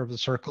the center of the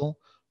circle.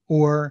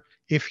 Or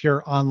if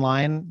you're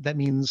online, that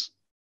means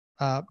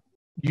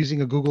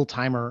using a Google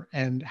timer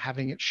and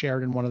having it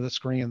shared in one of the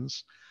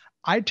screens.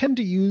 I tend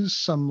to use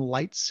some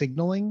light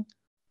signaling.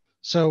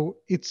 So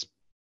it's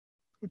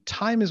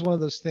time is one of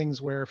those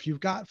things where if you've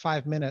got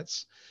 5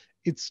 minutes,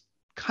 it's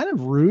kind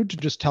of rude to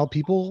just tell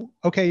people,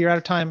 okay, you're out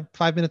of time.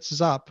 5 minutes is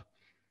up.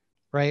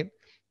 Right.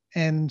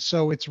 And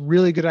so it's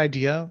really good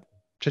idea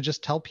to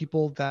just tell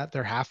people that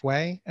they're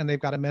halfway and they've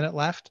got a minute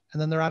left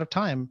and then they're out of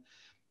time.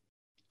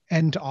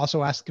 And to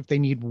also ask if they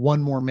need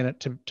one more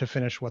minute to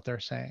finish what they're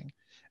saying.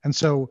 And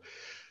so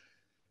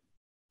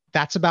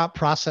that's about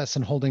process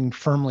and holding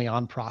firmly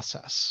on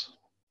process,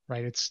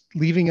 right? It's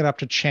leaving it up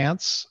to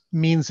chance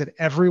means that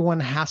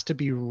everyone has to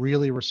be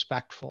really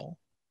respectful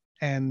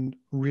and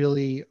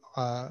really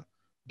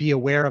be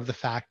aware of the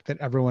fact that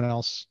everyone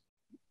else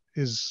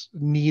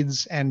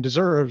needs and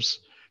deserves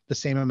the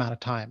same amount of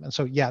time. And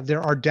so, yeah,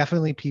 there are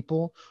definitely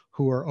people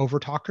who are over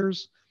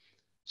talkers.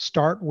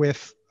 Start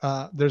with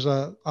there's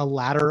a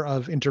ladder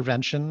of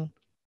intervention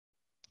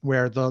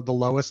where the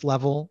lowest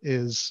level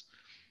is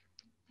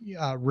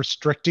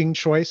restricting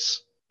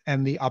choice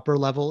and the upper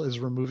level is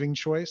removing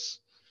choice.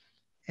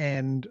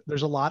 And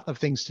there's a lot of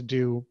things to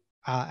do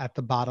at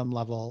the bottom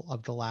level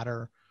of the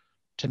ladder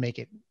to make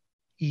it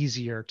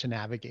easier to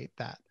navigate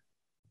that.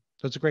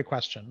 So it's a great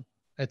question.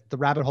 The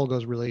rabbit hole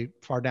goes really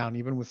far down,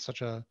 even with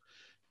such a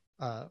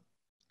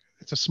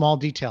it's a small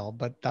detail,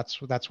 but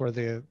that's where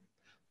the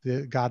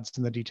God's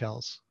in the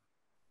details.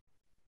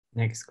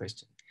 Next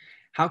question.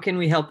 How can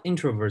we help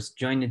introverts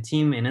join a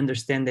team and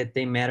understand that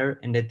they matter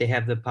and that they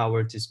have the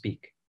power to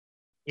speak?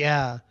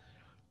 Yeah,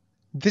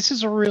 this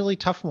is a really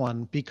tough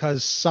one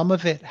because some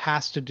of it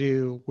has to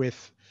do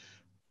with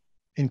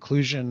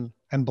inclusion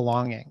and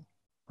belonging,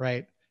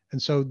 right?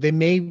 And so they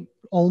may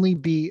only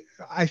be,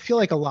 I feel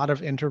like a lot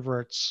of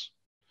introverts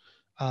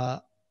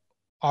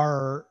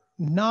are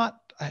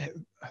not,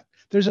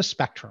 there's a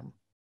spectrum.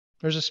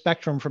 There's a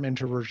spectrum from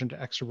introversion to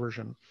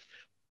extroversion.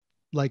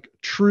 Like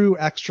true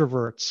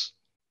extroverts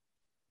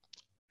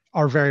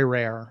are very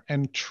rare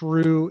and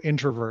true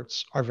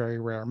introverts are very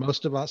rare.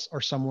 Most of us are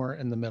somewhere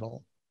in the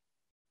middle.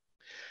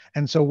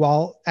 And so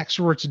while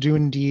extroverts do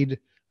indeed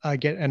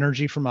get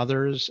energy from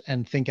others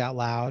and think out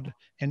loud,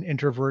 and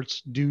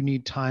introverts do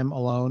need time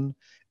alone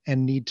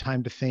and need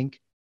time to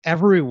think,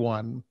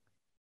 everyone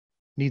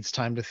needs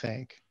time to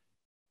think.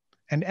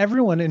 And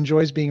everyone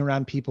enjoys being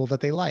around people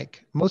that they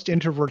like. Most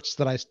introverts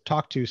that I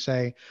talk to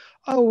say,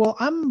 "Oh, well,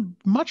 I'm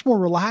much more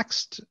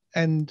relaxed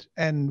and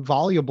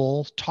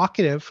voluble,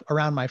 talkative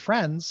around my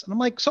friends." And I'm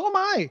like, "So am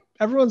I.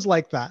 Everyone's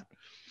like that."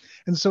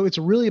 And so it's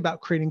really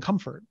about creating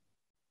comfort.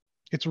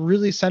 It's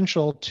really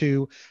essential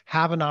to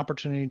have an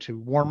opportunity to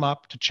warm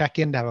up, to check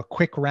in, to have a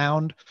quick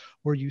round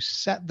where you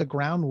set the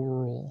ground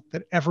rule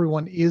that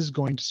everyone is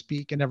going to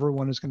speak and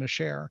everyone is going to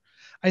share.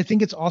 I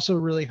think it's also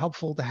really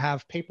helpful to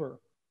have paper.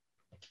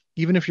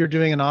 Even if you're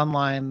doing an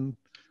online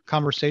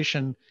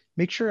conversation,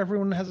 make sure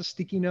everyone has a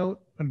sticky note,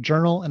 a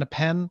journal, and a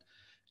pen,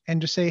 and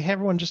just say, hey,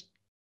 everyone, just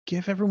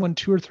give everyone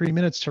 2 or 3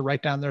 minutes to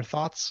write down their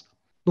thoughts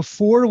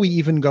before we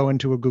even go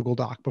into a Google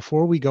Doc,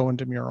 before we go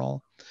into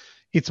Mural.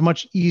 It's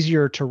much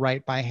easier to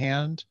write by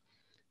hand.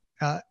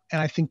 And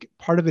I think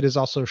part of it is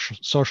also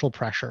social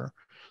pressure.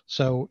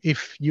 So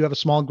if you have a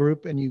small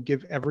group and you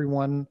give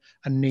everyone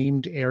a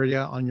named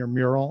area on your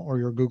mural or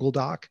your Google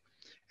Doc,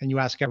 and you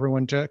ask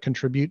everyone to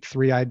contribute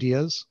 3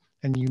 ideas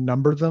and you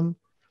number them,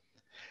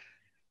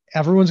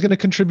 everyone's going to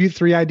contribute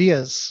 3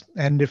 ideas.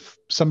 And if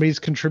somebody's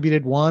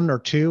contributed 1 or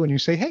 2 and you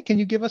say, hey, can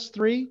you give us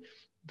 3?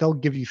 They'll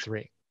give you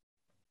 3.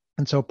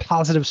 And so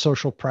positive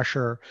social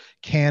pressure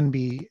can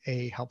be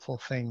a helpful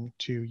thing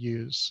to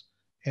use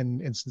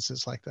in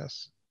instances like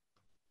this.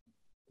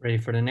 Ready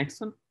for the next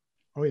one?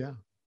 Oh, yeah.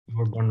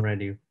 We're born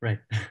ready, right?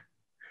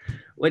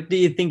 What do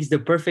you think is the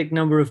perfect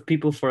number of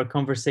people for a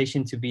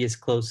conversation to be as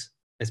close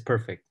as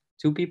perfect?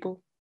 2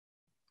 people?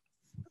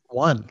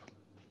 1.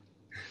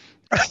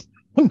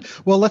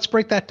 Well, let's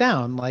break that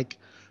down. Like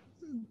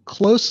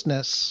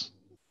closeness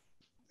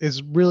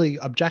is really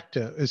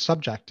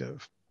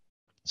subjective.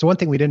 So one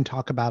thing we didn't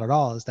talk about at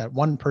all is that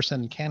one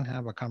person can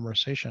have a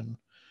conversation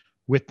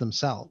with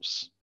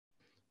themselves,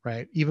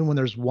 right? Even when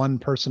there's one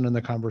person in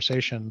the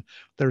conversation,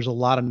 there's a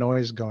lot of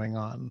noise going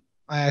on.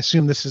 I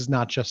assume this is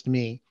not just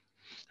me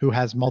who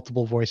has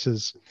multiple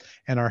voices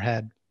in our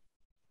head.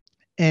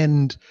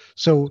 And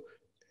so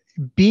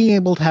being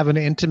able to have an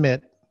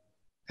intimate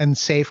and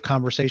safe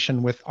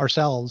conversation with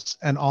ourselves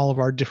and all of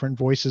our different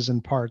voices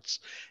and parts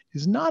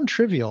is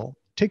non-trivial,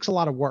 takes a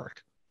lot of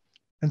work.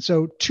 And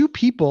so two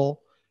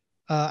people,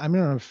 I don't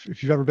know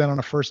if you've ever been on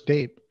a first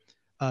date,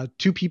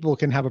 two people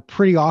can have a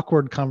pretty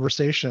awkward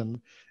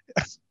conversation,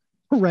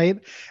 right?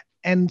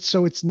 And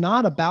so it's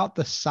not about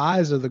the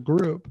size of the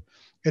group.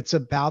 It's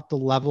about the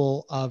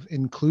level of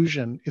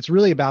inclusion. It's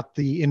really about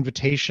the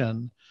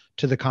invitation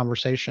to the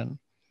conversation.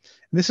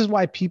 And this is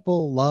why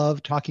people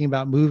love talking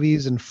about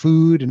movies and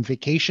food and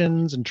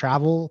vacations and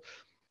travel.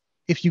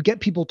 If you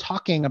get people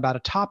talking about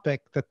a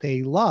topic that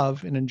they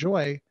love and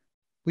enjoy,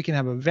 we can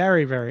have a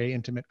very, very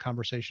intimate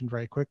conversation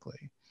very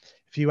quickly.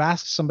 If you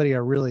ask somebody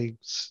a really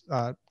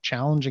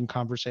challenging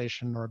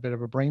conversation or a bit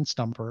of a brain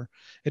stumper,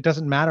 it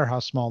doesn't matter how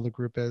small the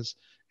group is.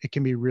 It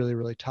can be really,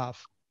 really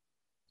tough.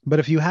 But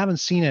if you haven't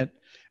seen it,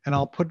 and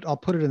I'll put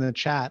it in the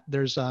chat.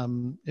 There's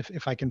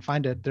if I can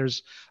find it,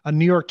 there's a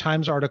New York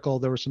Times article.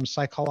 There was some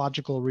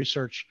psychological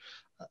research.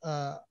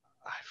 I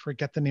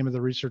forget the name of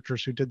the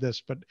researchers who did this,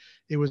 but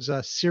it was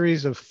a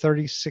series of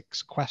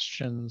 36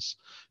 questions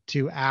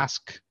to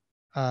ask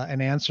an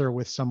answer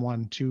with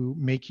someone to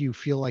make you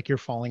feel like you're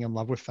falling in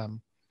love with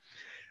them.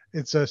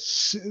 It's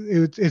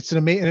an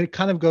amazing, and it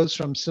kind of goes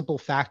from simple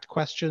fact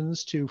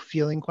questions to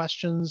feeling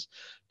questions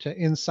to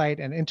insight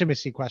and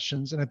intimacy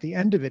questions. And at the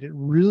end of it, it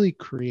really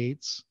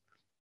creates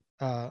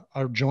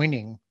a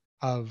joining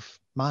of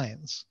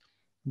minds.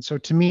 And so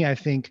to me, I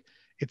think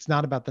it's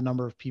not about the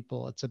number of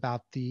people. It's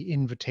about the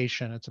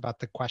invitation. It's about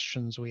the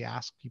questions we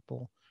ask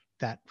people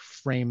that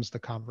frames the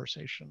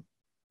conversation.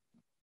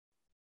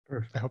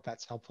 Perfect. I hope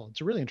that's helpful.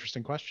 It's a really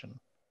interesting question.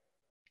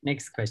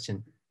 Next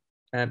question.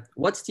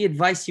 What's the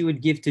advice you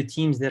would give to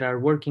teams that are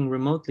working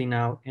remotely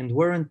now and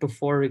weren't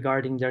before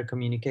regarding their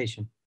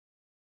communication?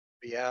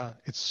 Yeah,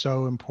 it's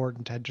so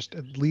important to just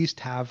at least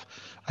have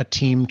a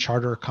team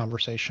charter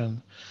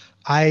conversation.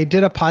 I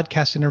did a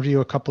podcast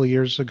interview a couple of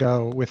years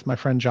ago with my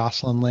friend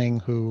Jocelyn Ling,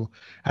 who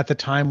at the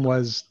time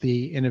was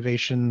the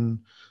innovation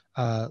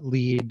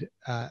lead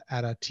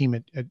at a team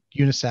at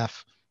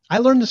UNICEF. I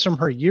learned this from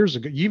her years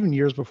ago, even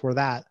years before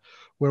that,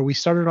 where we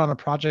started on a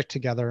project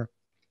together.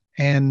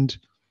 And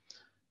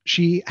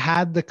she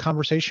had the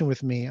conversation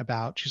with me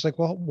about, she's like,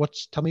 well,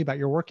 tell me about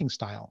your working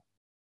style.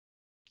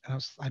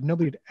 And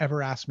nobody had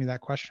ever asked me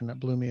that question. It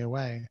blew me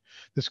away.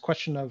 This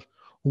question of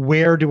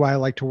where do I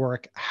like to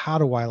work? How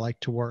do I like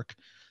to work?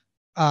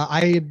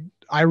 I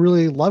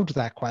really loved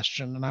that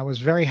question, and I was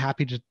very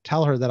happy to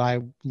tell her that I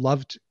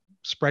loved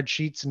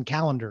spreadsheets and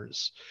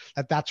calendars.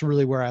 That's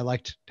really where I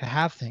liked to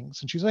have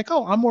things. And she's like,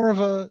 "Oh, I'm more of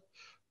a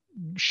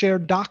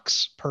shared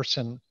docs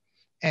person,"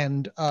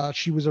 and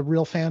she was a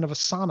real fan of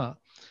Asana.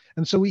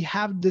 And so we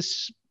have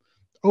this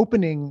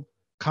opening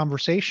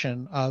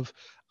conversation of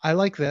I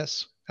like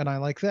this and I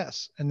like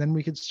this. And then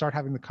we could start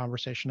having the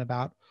conversation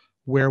about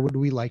where would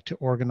we like to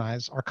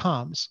organize our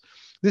comms.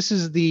 This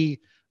is the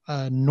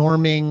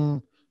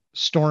norming,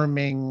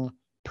 storming,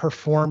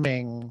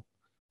 performing,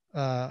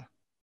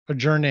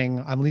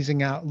 adjourning. I'm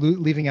leaving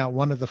out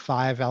one of the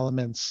 5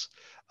 elements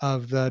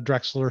of the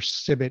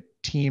Drexler-Sibbitt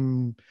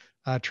team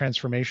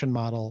transformation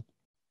model.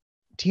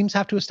 Teams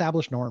have to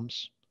establish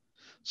norms.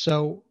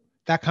 So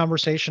that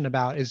conversation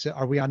about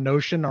are we on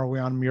Notion, are we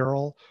on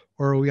Mural,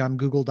 or are we on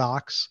Google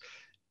Docs?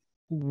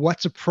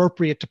 What's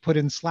appropriate to put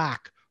in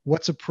Slack?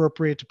 What's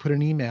appropriate to put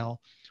in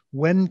email?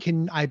 When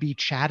can I be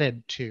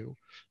chatted to?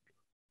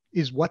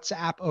 Is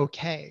WhatsApp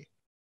okay?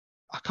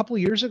 A couple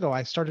of years ago,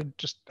 I started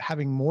just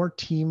having more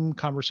team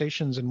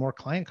conversations and more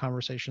client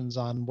conversations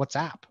on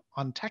WhatsApp,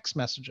 on text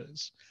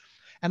messages.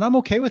 And I'm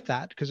okay with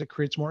that because it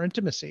creates more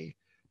intimacy.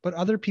 But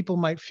other people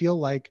might feel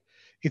like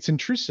it's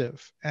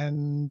intrusive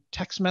and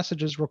text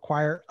messages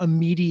require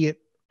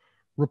immediate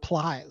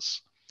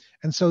replies.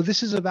 And so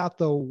this is about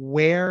the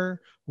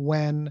where,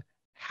 when,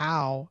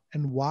 how,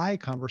 and why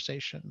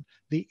conversation,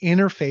 the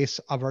interface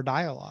of our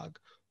dialogue.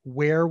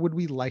 Where would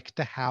we like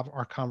to have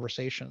our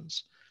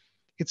conversations?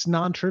 It's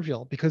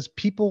non-trivial because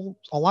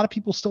a lot of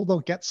people still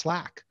don't get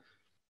Slack,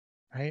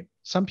 right?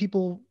 Some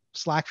people,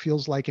 Slack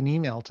feels like an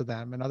email to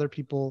them, and other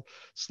people,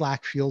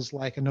 Slack feels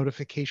like a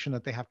notification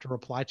that they have to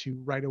reply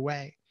to right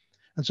away.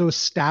 And so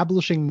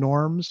establishing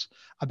norms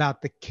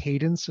about the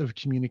cadence of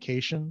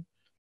communication,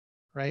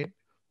 right?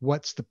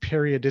 What's the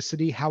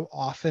periodicity? How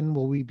often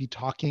will we be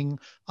talking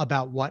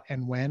about what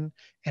and when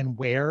and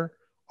where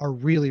are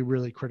really,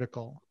 really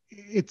critical.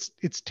 It's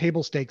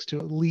table stakes to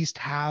at least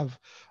have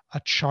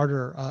a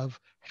charter of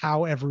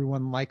how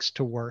everyone likes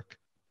to work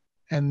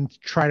and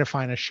try to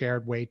find a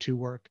shared way to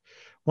work.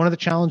 One of the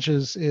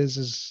challenges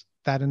is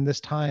that in this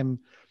time,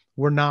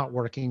 we're not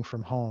working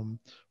from home.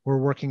 We're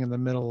working in the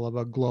middle of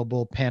a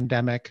global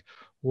pandemic.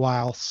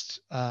 whilst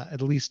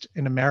at least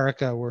in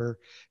America, we're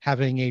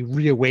having a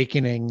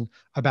reawakening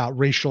about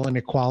racial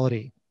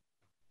inequality.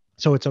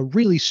 So it's a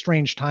really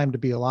strange time to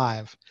be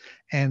alive.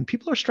 And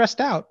people are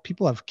stressed out.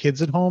 People have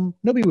kids at home.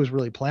 Nobody was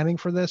really planning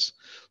for this.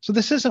 So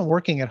this isn't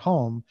working at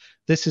home.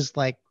 This is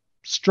like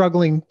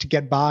struggling to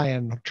get by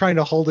and trying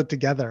to hold it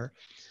together.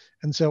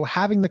 And so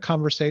having the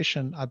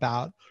conversation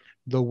about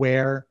the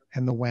where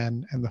and the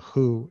when and the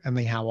who and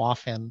the how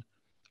often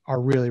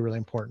are really, really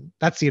important.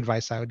 That's the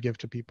advice I would give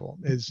to people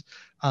is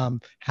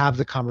have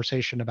the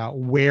conversation about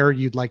where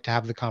you'd like to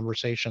have the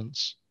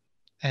conversations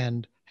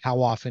and how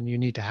often you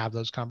need to have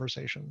those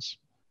conversations.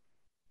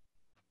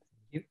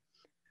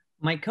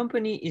 My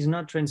company is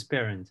not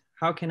transparent.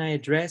 How can I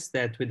address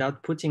that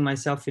without putting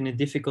myself in a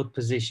difficult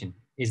position?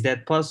 Is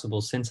that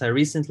possible since I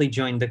recently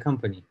joined the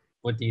company?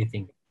 What do you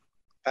think?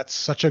 That's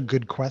such a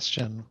good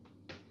question.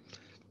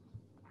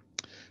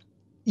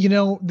 You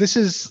know, this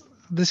is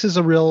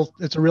a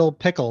real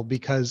pickle,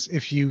 because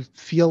if you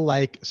feel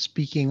like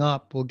speaking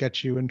up will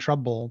get you in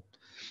trouble,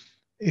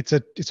 it's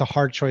a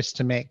hard choice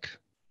to make,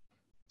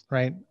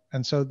 right?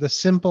 And so the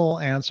simple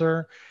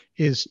answer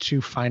is to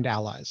find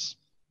allies,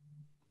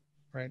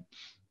 right?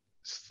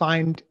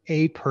 Find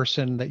a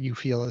person that you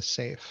feel is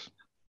safe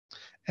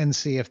and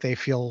see if they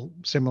feel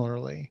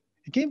similarly.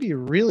 It can be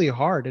really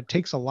hard. It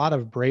takes a lot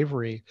of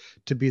bravery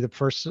to be the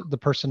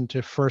person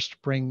to first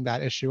bring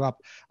that issue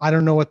up. I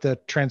don't know what the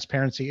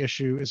transparency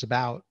issue is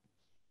about,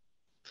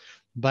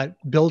 but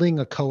building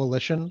a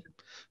coalition,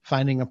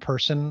 finding a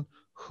person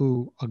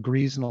who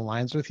agrees and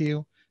aligns with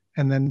you,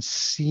 and then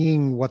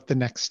seeing what the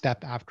next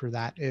step after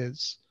that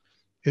is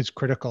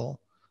critical.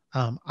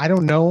 I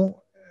don't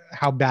know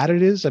how bad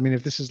it is. I mean,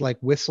 if this is like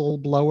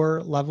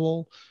whistleblower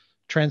level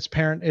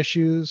transparent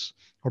issues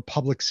or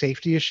public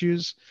safety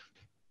issues,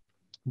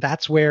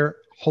 that's where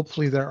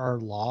hopefully there are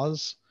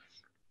laws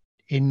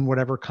in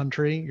whatever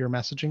country you're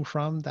messaging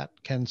from that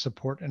can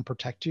support and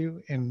protect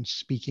you in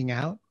speaking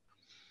out.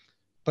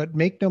 But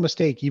make no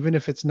mistake, even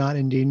if it's not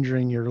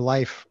endangering your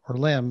life or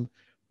limb,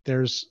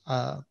 there's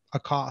a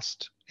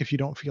cost if you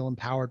don't feel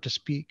empowered to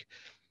speak.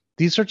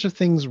 These sorts of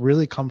things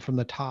really come from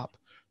the top.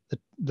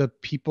 The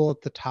people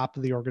at the top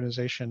of the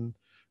organization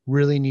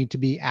really need to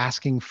be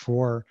asking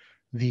for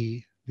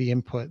the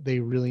input. They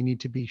really need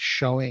to be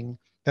showing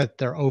that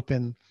they're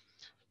open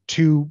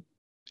to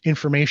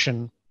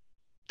information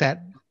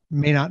that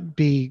may not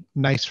be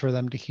nice for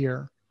them to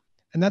hear.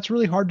 And that's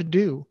really hard to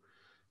do.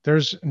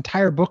 There's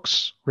entire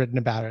books written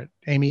about it.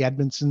 Amy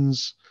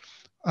Edmondson's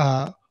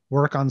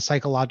work on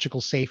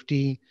psychological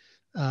safety,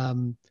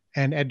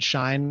 and Ed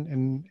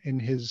Schein in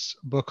his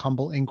book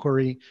Humble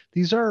Inquiry.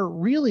 These are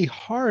really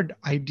hard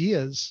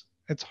ideas.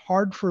 It's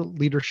hard for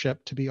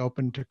leadership to be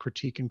open to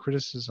critique and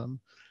criticism.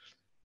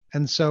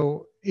 And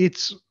so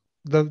it's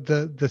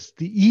the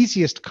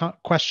easiest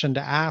question to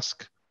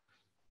ask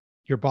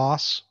your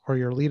boss or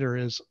your leader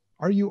is,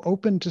 are you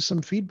open to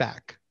some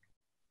feedback?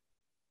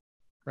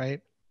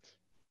 Right?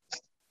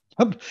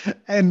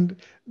 And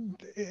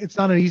it's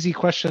not an easy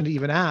question to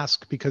even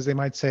ask, because they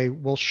might say,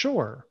 well,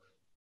 sure.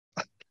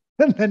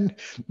 And then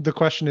the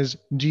question is,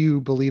 do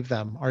you believe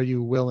them? Are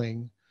you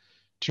willing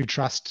to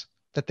trust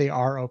that they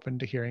are open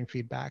to hearing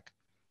feedback?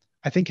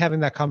 I think having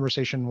that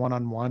conversation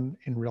one-on-one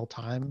in real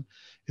time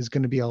is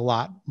going to be a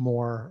lot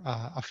more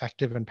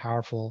effective and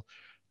powerful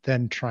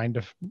than trying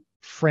to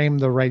frame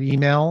the right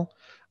email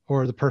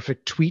or the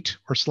perfect tweet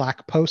or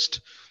Slack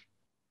post.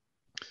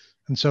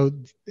 And so,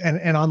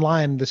 and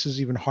online, this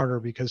is even harder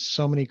because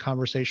so many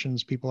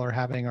conversations people are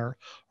having are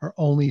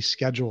only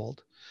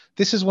scheduled.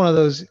 This is one of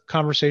those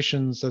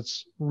conversations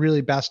that's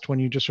really best when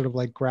you just sort of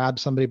like grab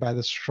somebody by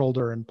the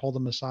shoulder and pull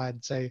them aside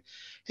and say,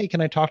 hey,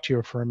 can I talk to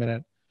you for a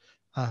minute?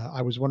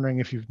 I was wondering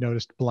if you've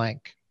noticed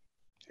blank.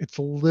 It's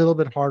a little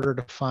bit harder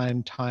to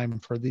find time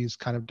for these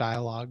kind of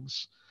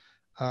dialogues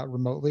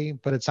remotely,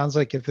 but it sounds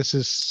like if this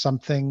is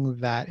something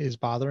that is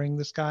bothering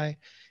this guy,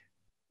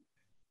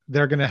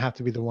 they're going to have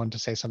to be the one to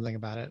say something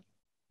about it.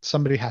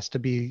 Somebody has to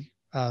be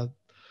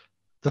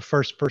the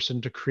first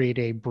person to create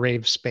a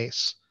brave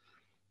space,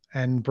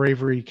 and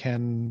bravery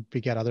can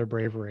beget other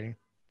bravery,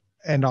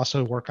 and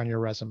also work on your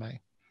resume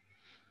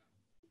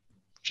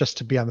just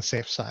to be on the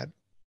safe side,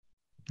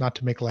 not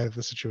to make light of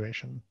the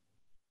situation.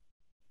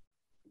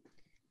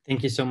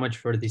 Thank you so much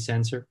for this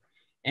answer.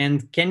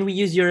 And can we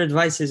use your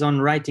advices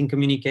on writing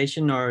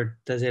communication, or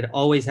does it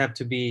always have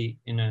to be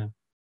in a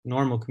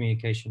normal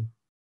communication?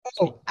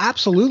 Oh,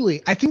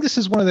 absolutely. I think this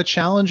is one of the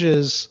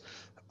challenges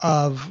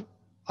of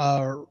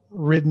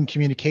written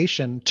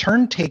communication.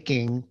 Turn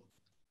taking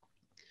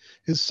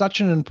is such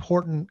an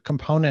important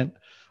component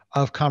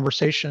of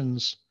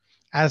conversations,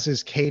 as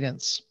is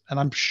cadence. And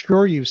I'm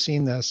sure you've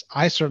seen this.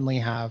 I certainly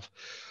have,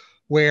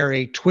 where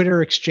a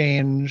Twitter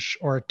exchange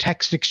or a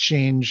text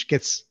exchange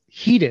gets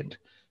heated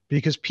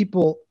because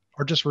people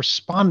are just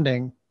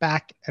responding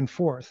back and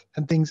forth,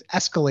 and things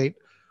escalate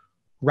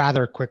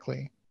rather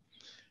quickly.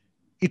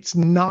 It's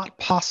not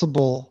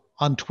possible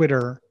on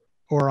Twitter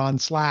or on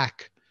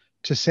Slack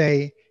to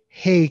say,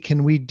 hey,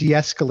 can we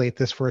de-escalate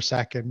this for a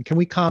second? Can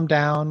we calm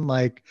down?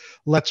 Like,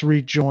 let's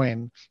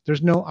rejoin.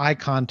 There's no eye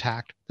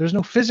contact. There's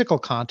no physical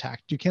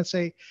contact. You can't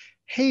say,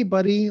 hey,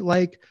 buddy,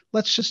 like,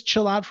 let's just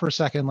chill out for a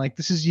second. Like,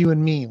 this is you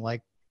and me.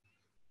 Like,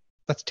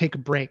 let's take a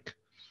break.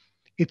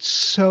 It's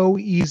so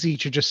easy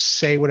to just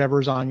say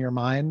whatever's on your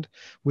mind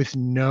with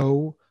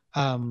no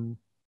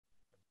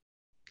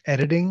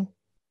editing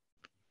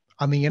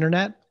on the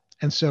internet.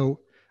 And so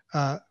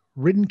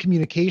written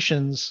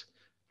communications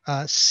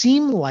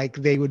seem like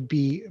they would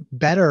be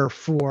better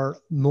for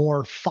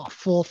more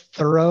thoughtful,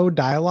 thorough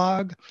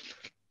dialogue,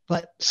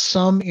 but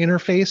some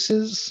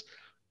interfaces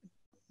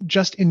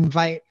just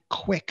invite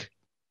quick,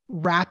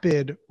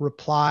 rapid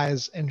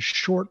replies and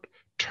short,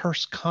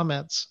 terse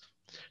comments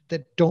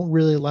that don't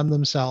really lend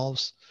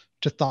themselves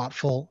to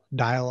thoughtful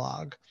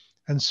dialogue.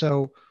 And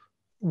so,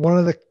 one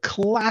of the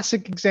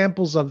classic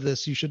examples of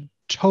this, you should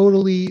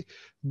totally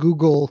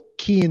Google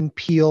Key and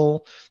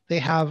Peele. They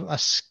have a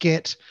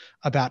skit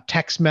about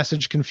text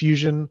message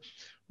confusion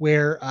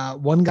where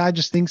one guy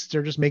just thinks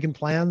they're just making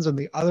plans and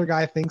the other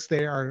guy thinks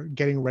they are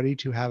getting ready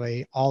to have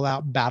a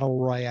all-out battle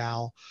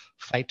royale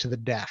fight to the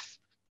death.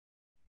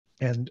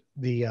 And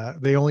they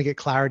only get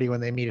clarity when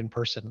they meet in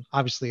person.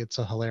 Obviously, it's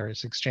a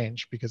hilarious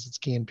exchange because it's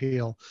Key and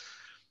Peele.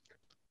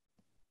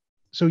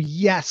 So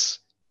yes,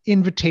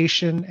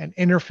 invitation and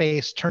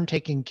interface,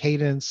 turn-taking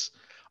cadence,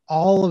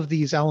 all of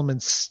these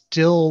elements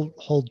still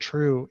hold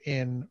true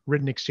in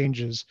written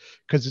exchanges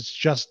because it's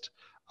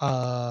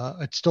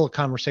still a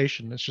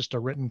conversation. It's just a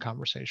written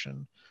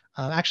conversation.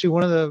 Actually,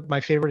 one of my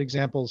favorite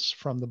examples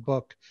from the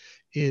book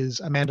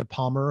is Amanda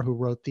Palmer, who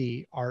wrote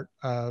The Art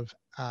of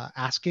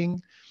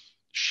Asking.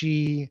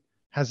 She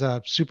has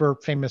a super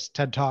famous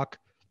TED Talk.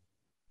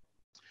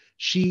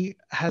 She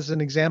has an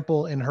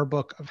example in her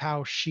book of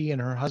how she and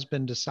her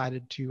husband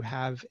decided to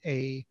have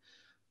a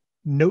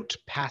note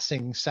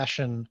passing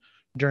session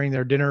during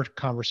their dinner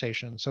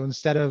conversation. So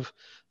instead of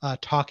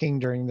talking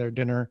during their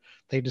dinner,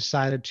 they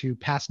decided to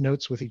pass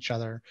notes with each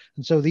other.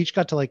 And so they each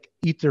got to like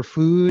eat their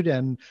food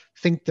and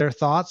think their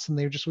thoughts, and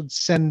they just would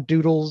send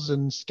doodles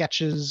and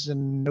sketches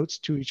and notes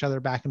to each other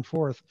back and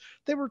forth.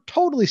 They were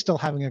totally still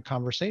having a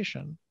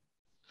conversation,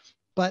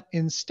 but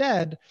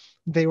instead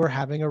they were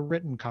having a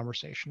written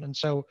conversation. And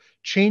so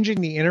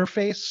changing the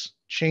interface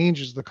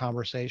changes the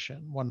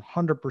conversation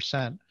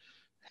 100%.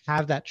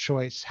 Have that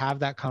choice, have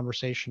that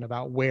conversation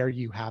about where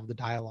you have the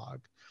dialogue.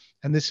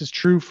 And this is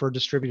true for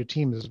distributed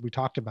teams, as we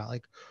talked about,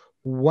 like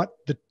what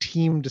the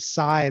team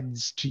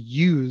decides to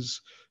use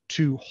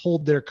to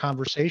hold their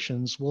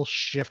conversations will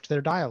shift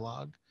their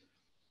dialogue.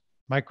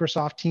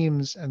 Microsoft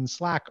Teams and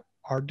Slack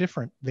are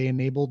different. They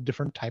enable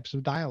different types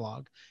of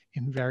dialogue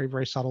in very,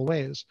 very subtle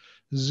ways.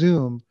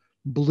 Zoom,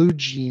 Blue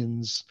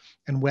Jeans,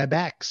 and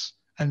WebEx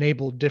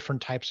enable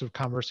different types of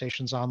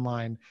conversations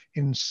online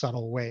in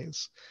subtle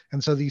ways.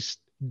 And so these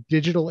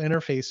digital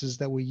interfaces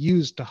that we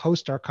use to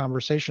host our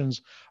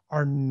conversations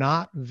are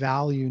not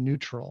value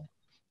neutral.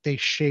 They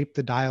shape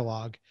the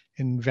dialogue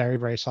in very,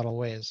 very subtle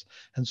ways.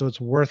 And so it's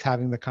worth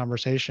having the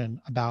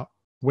conversation about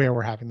where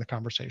we're having the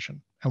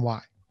conversation and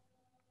why.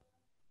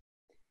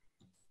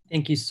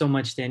 Thank you so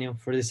much, Daniel,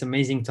 for this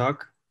amazing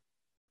talk.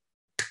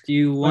 Do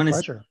you My want to say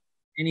pleasure.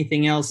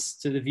 anything else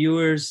to the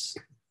viewers?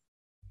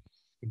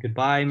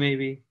 Goodbye,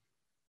 maybe.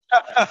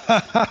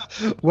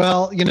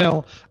 Well,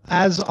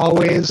 as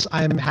always,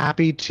 I'm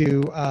happy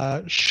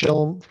to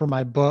shill for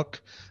my book.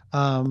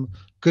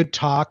 Good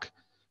Talk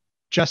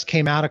just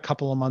came out a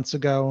couple of months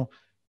ago.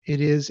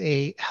 It is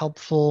a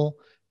helpful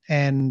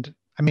and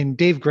I mean,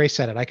 Dave Gray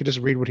said it. I could just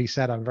read what he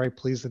said. I'm very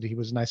pleased that he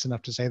was nice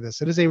enough to say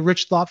this. It is a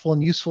rich, thoughtful,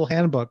 and useful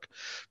handbook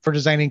for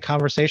designing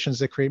conversations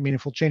that create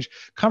meaningful change.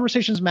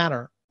 Conversations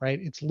matter, right?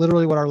 It's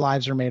literally what our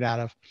lives are made out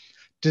of.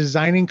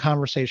 Designing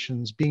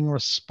conversations, being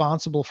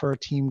responsible for a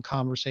team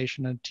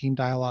conversation and team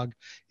dialogue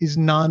is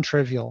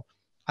non-trivial.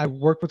 I've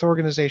worked with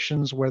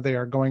organizations where they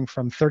are going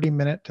from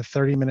 30-minute to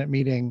 30-minute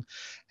meeting.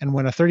 And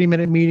when a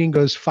 30-minute meeting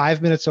goes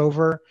 5 minutes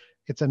over,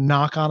 it's a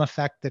knock-on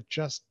effect that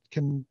just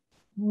can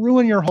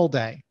ruin your whole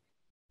day.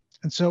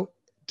 And so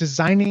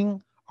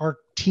designing our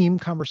team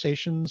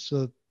conversations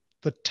so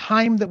the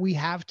time that we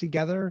have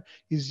together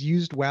is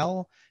used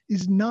well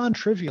is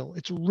non-trivial.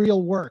 It's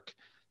real work.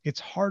 It's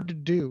hard to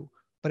do,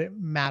 but it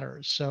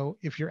matters. So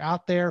if you're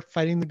out there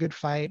fighting the good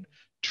fight,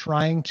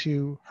 trying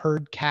to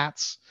herd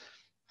cats,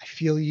 I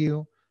feel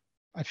you.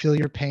 I feel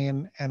your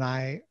pain, and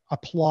I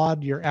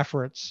applaud your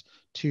efforts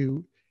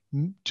to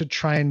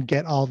try and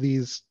get all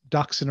these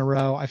ducks in a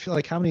row. I feel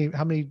like how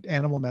many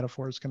animal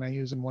metaphors can I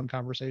use in one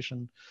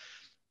conversation?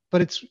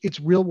 But it's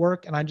real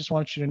work, and I just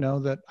want you to know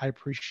that I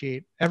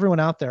appreciate everyone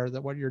out there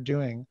that what you're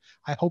doing.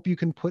 I hope you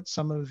can put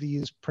some of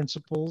these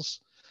principles,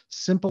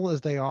 simple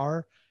as they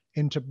are,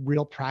 into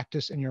real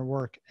practice in your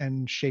work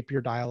and shape your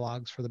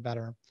dialogues for the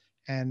better.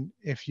 And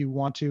if you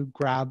want to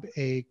grab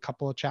a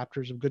couple of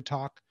chapters of Good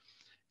Talk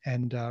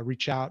and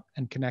reach out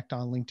and connect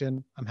on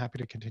LinkedIn, I'm happy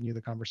to continue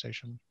the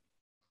conversation.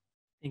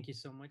 Thank you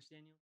so much,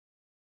 Daniel.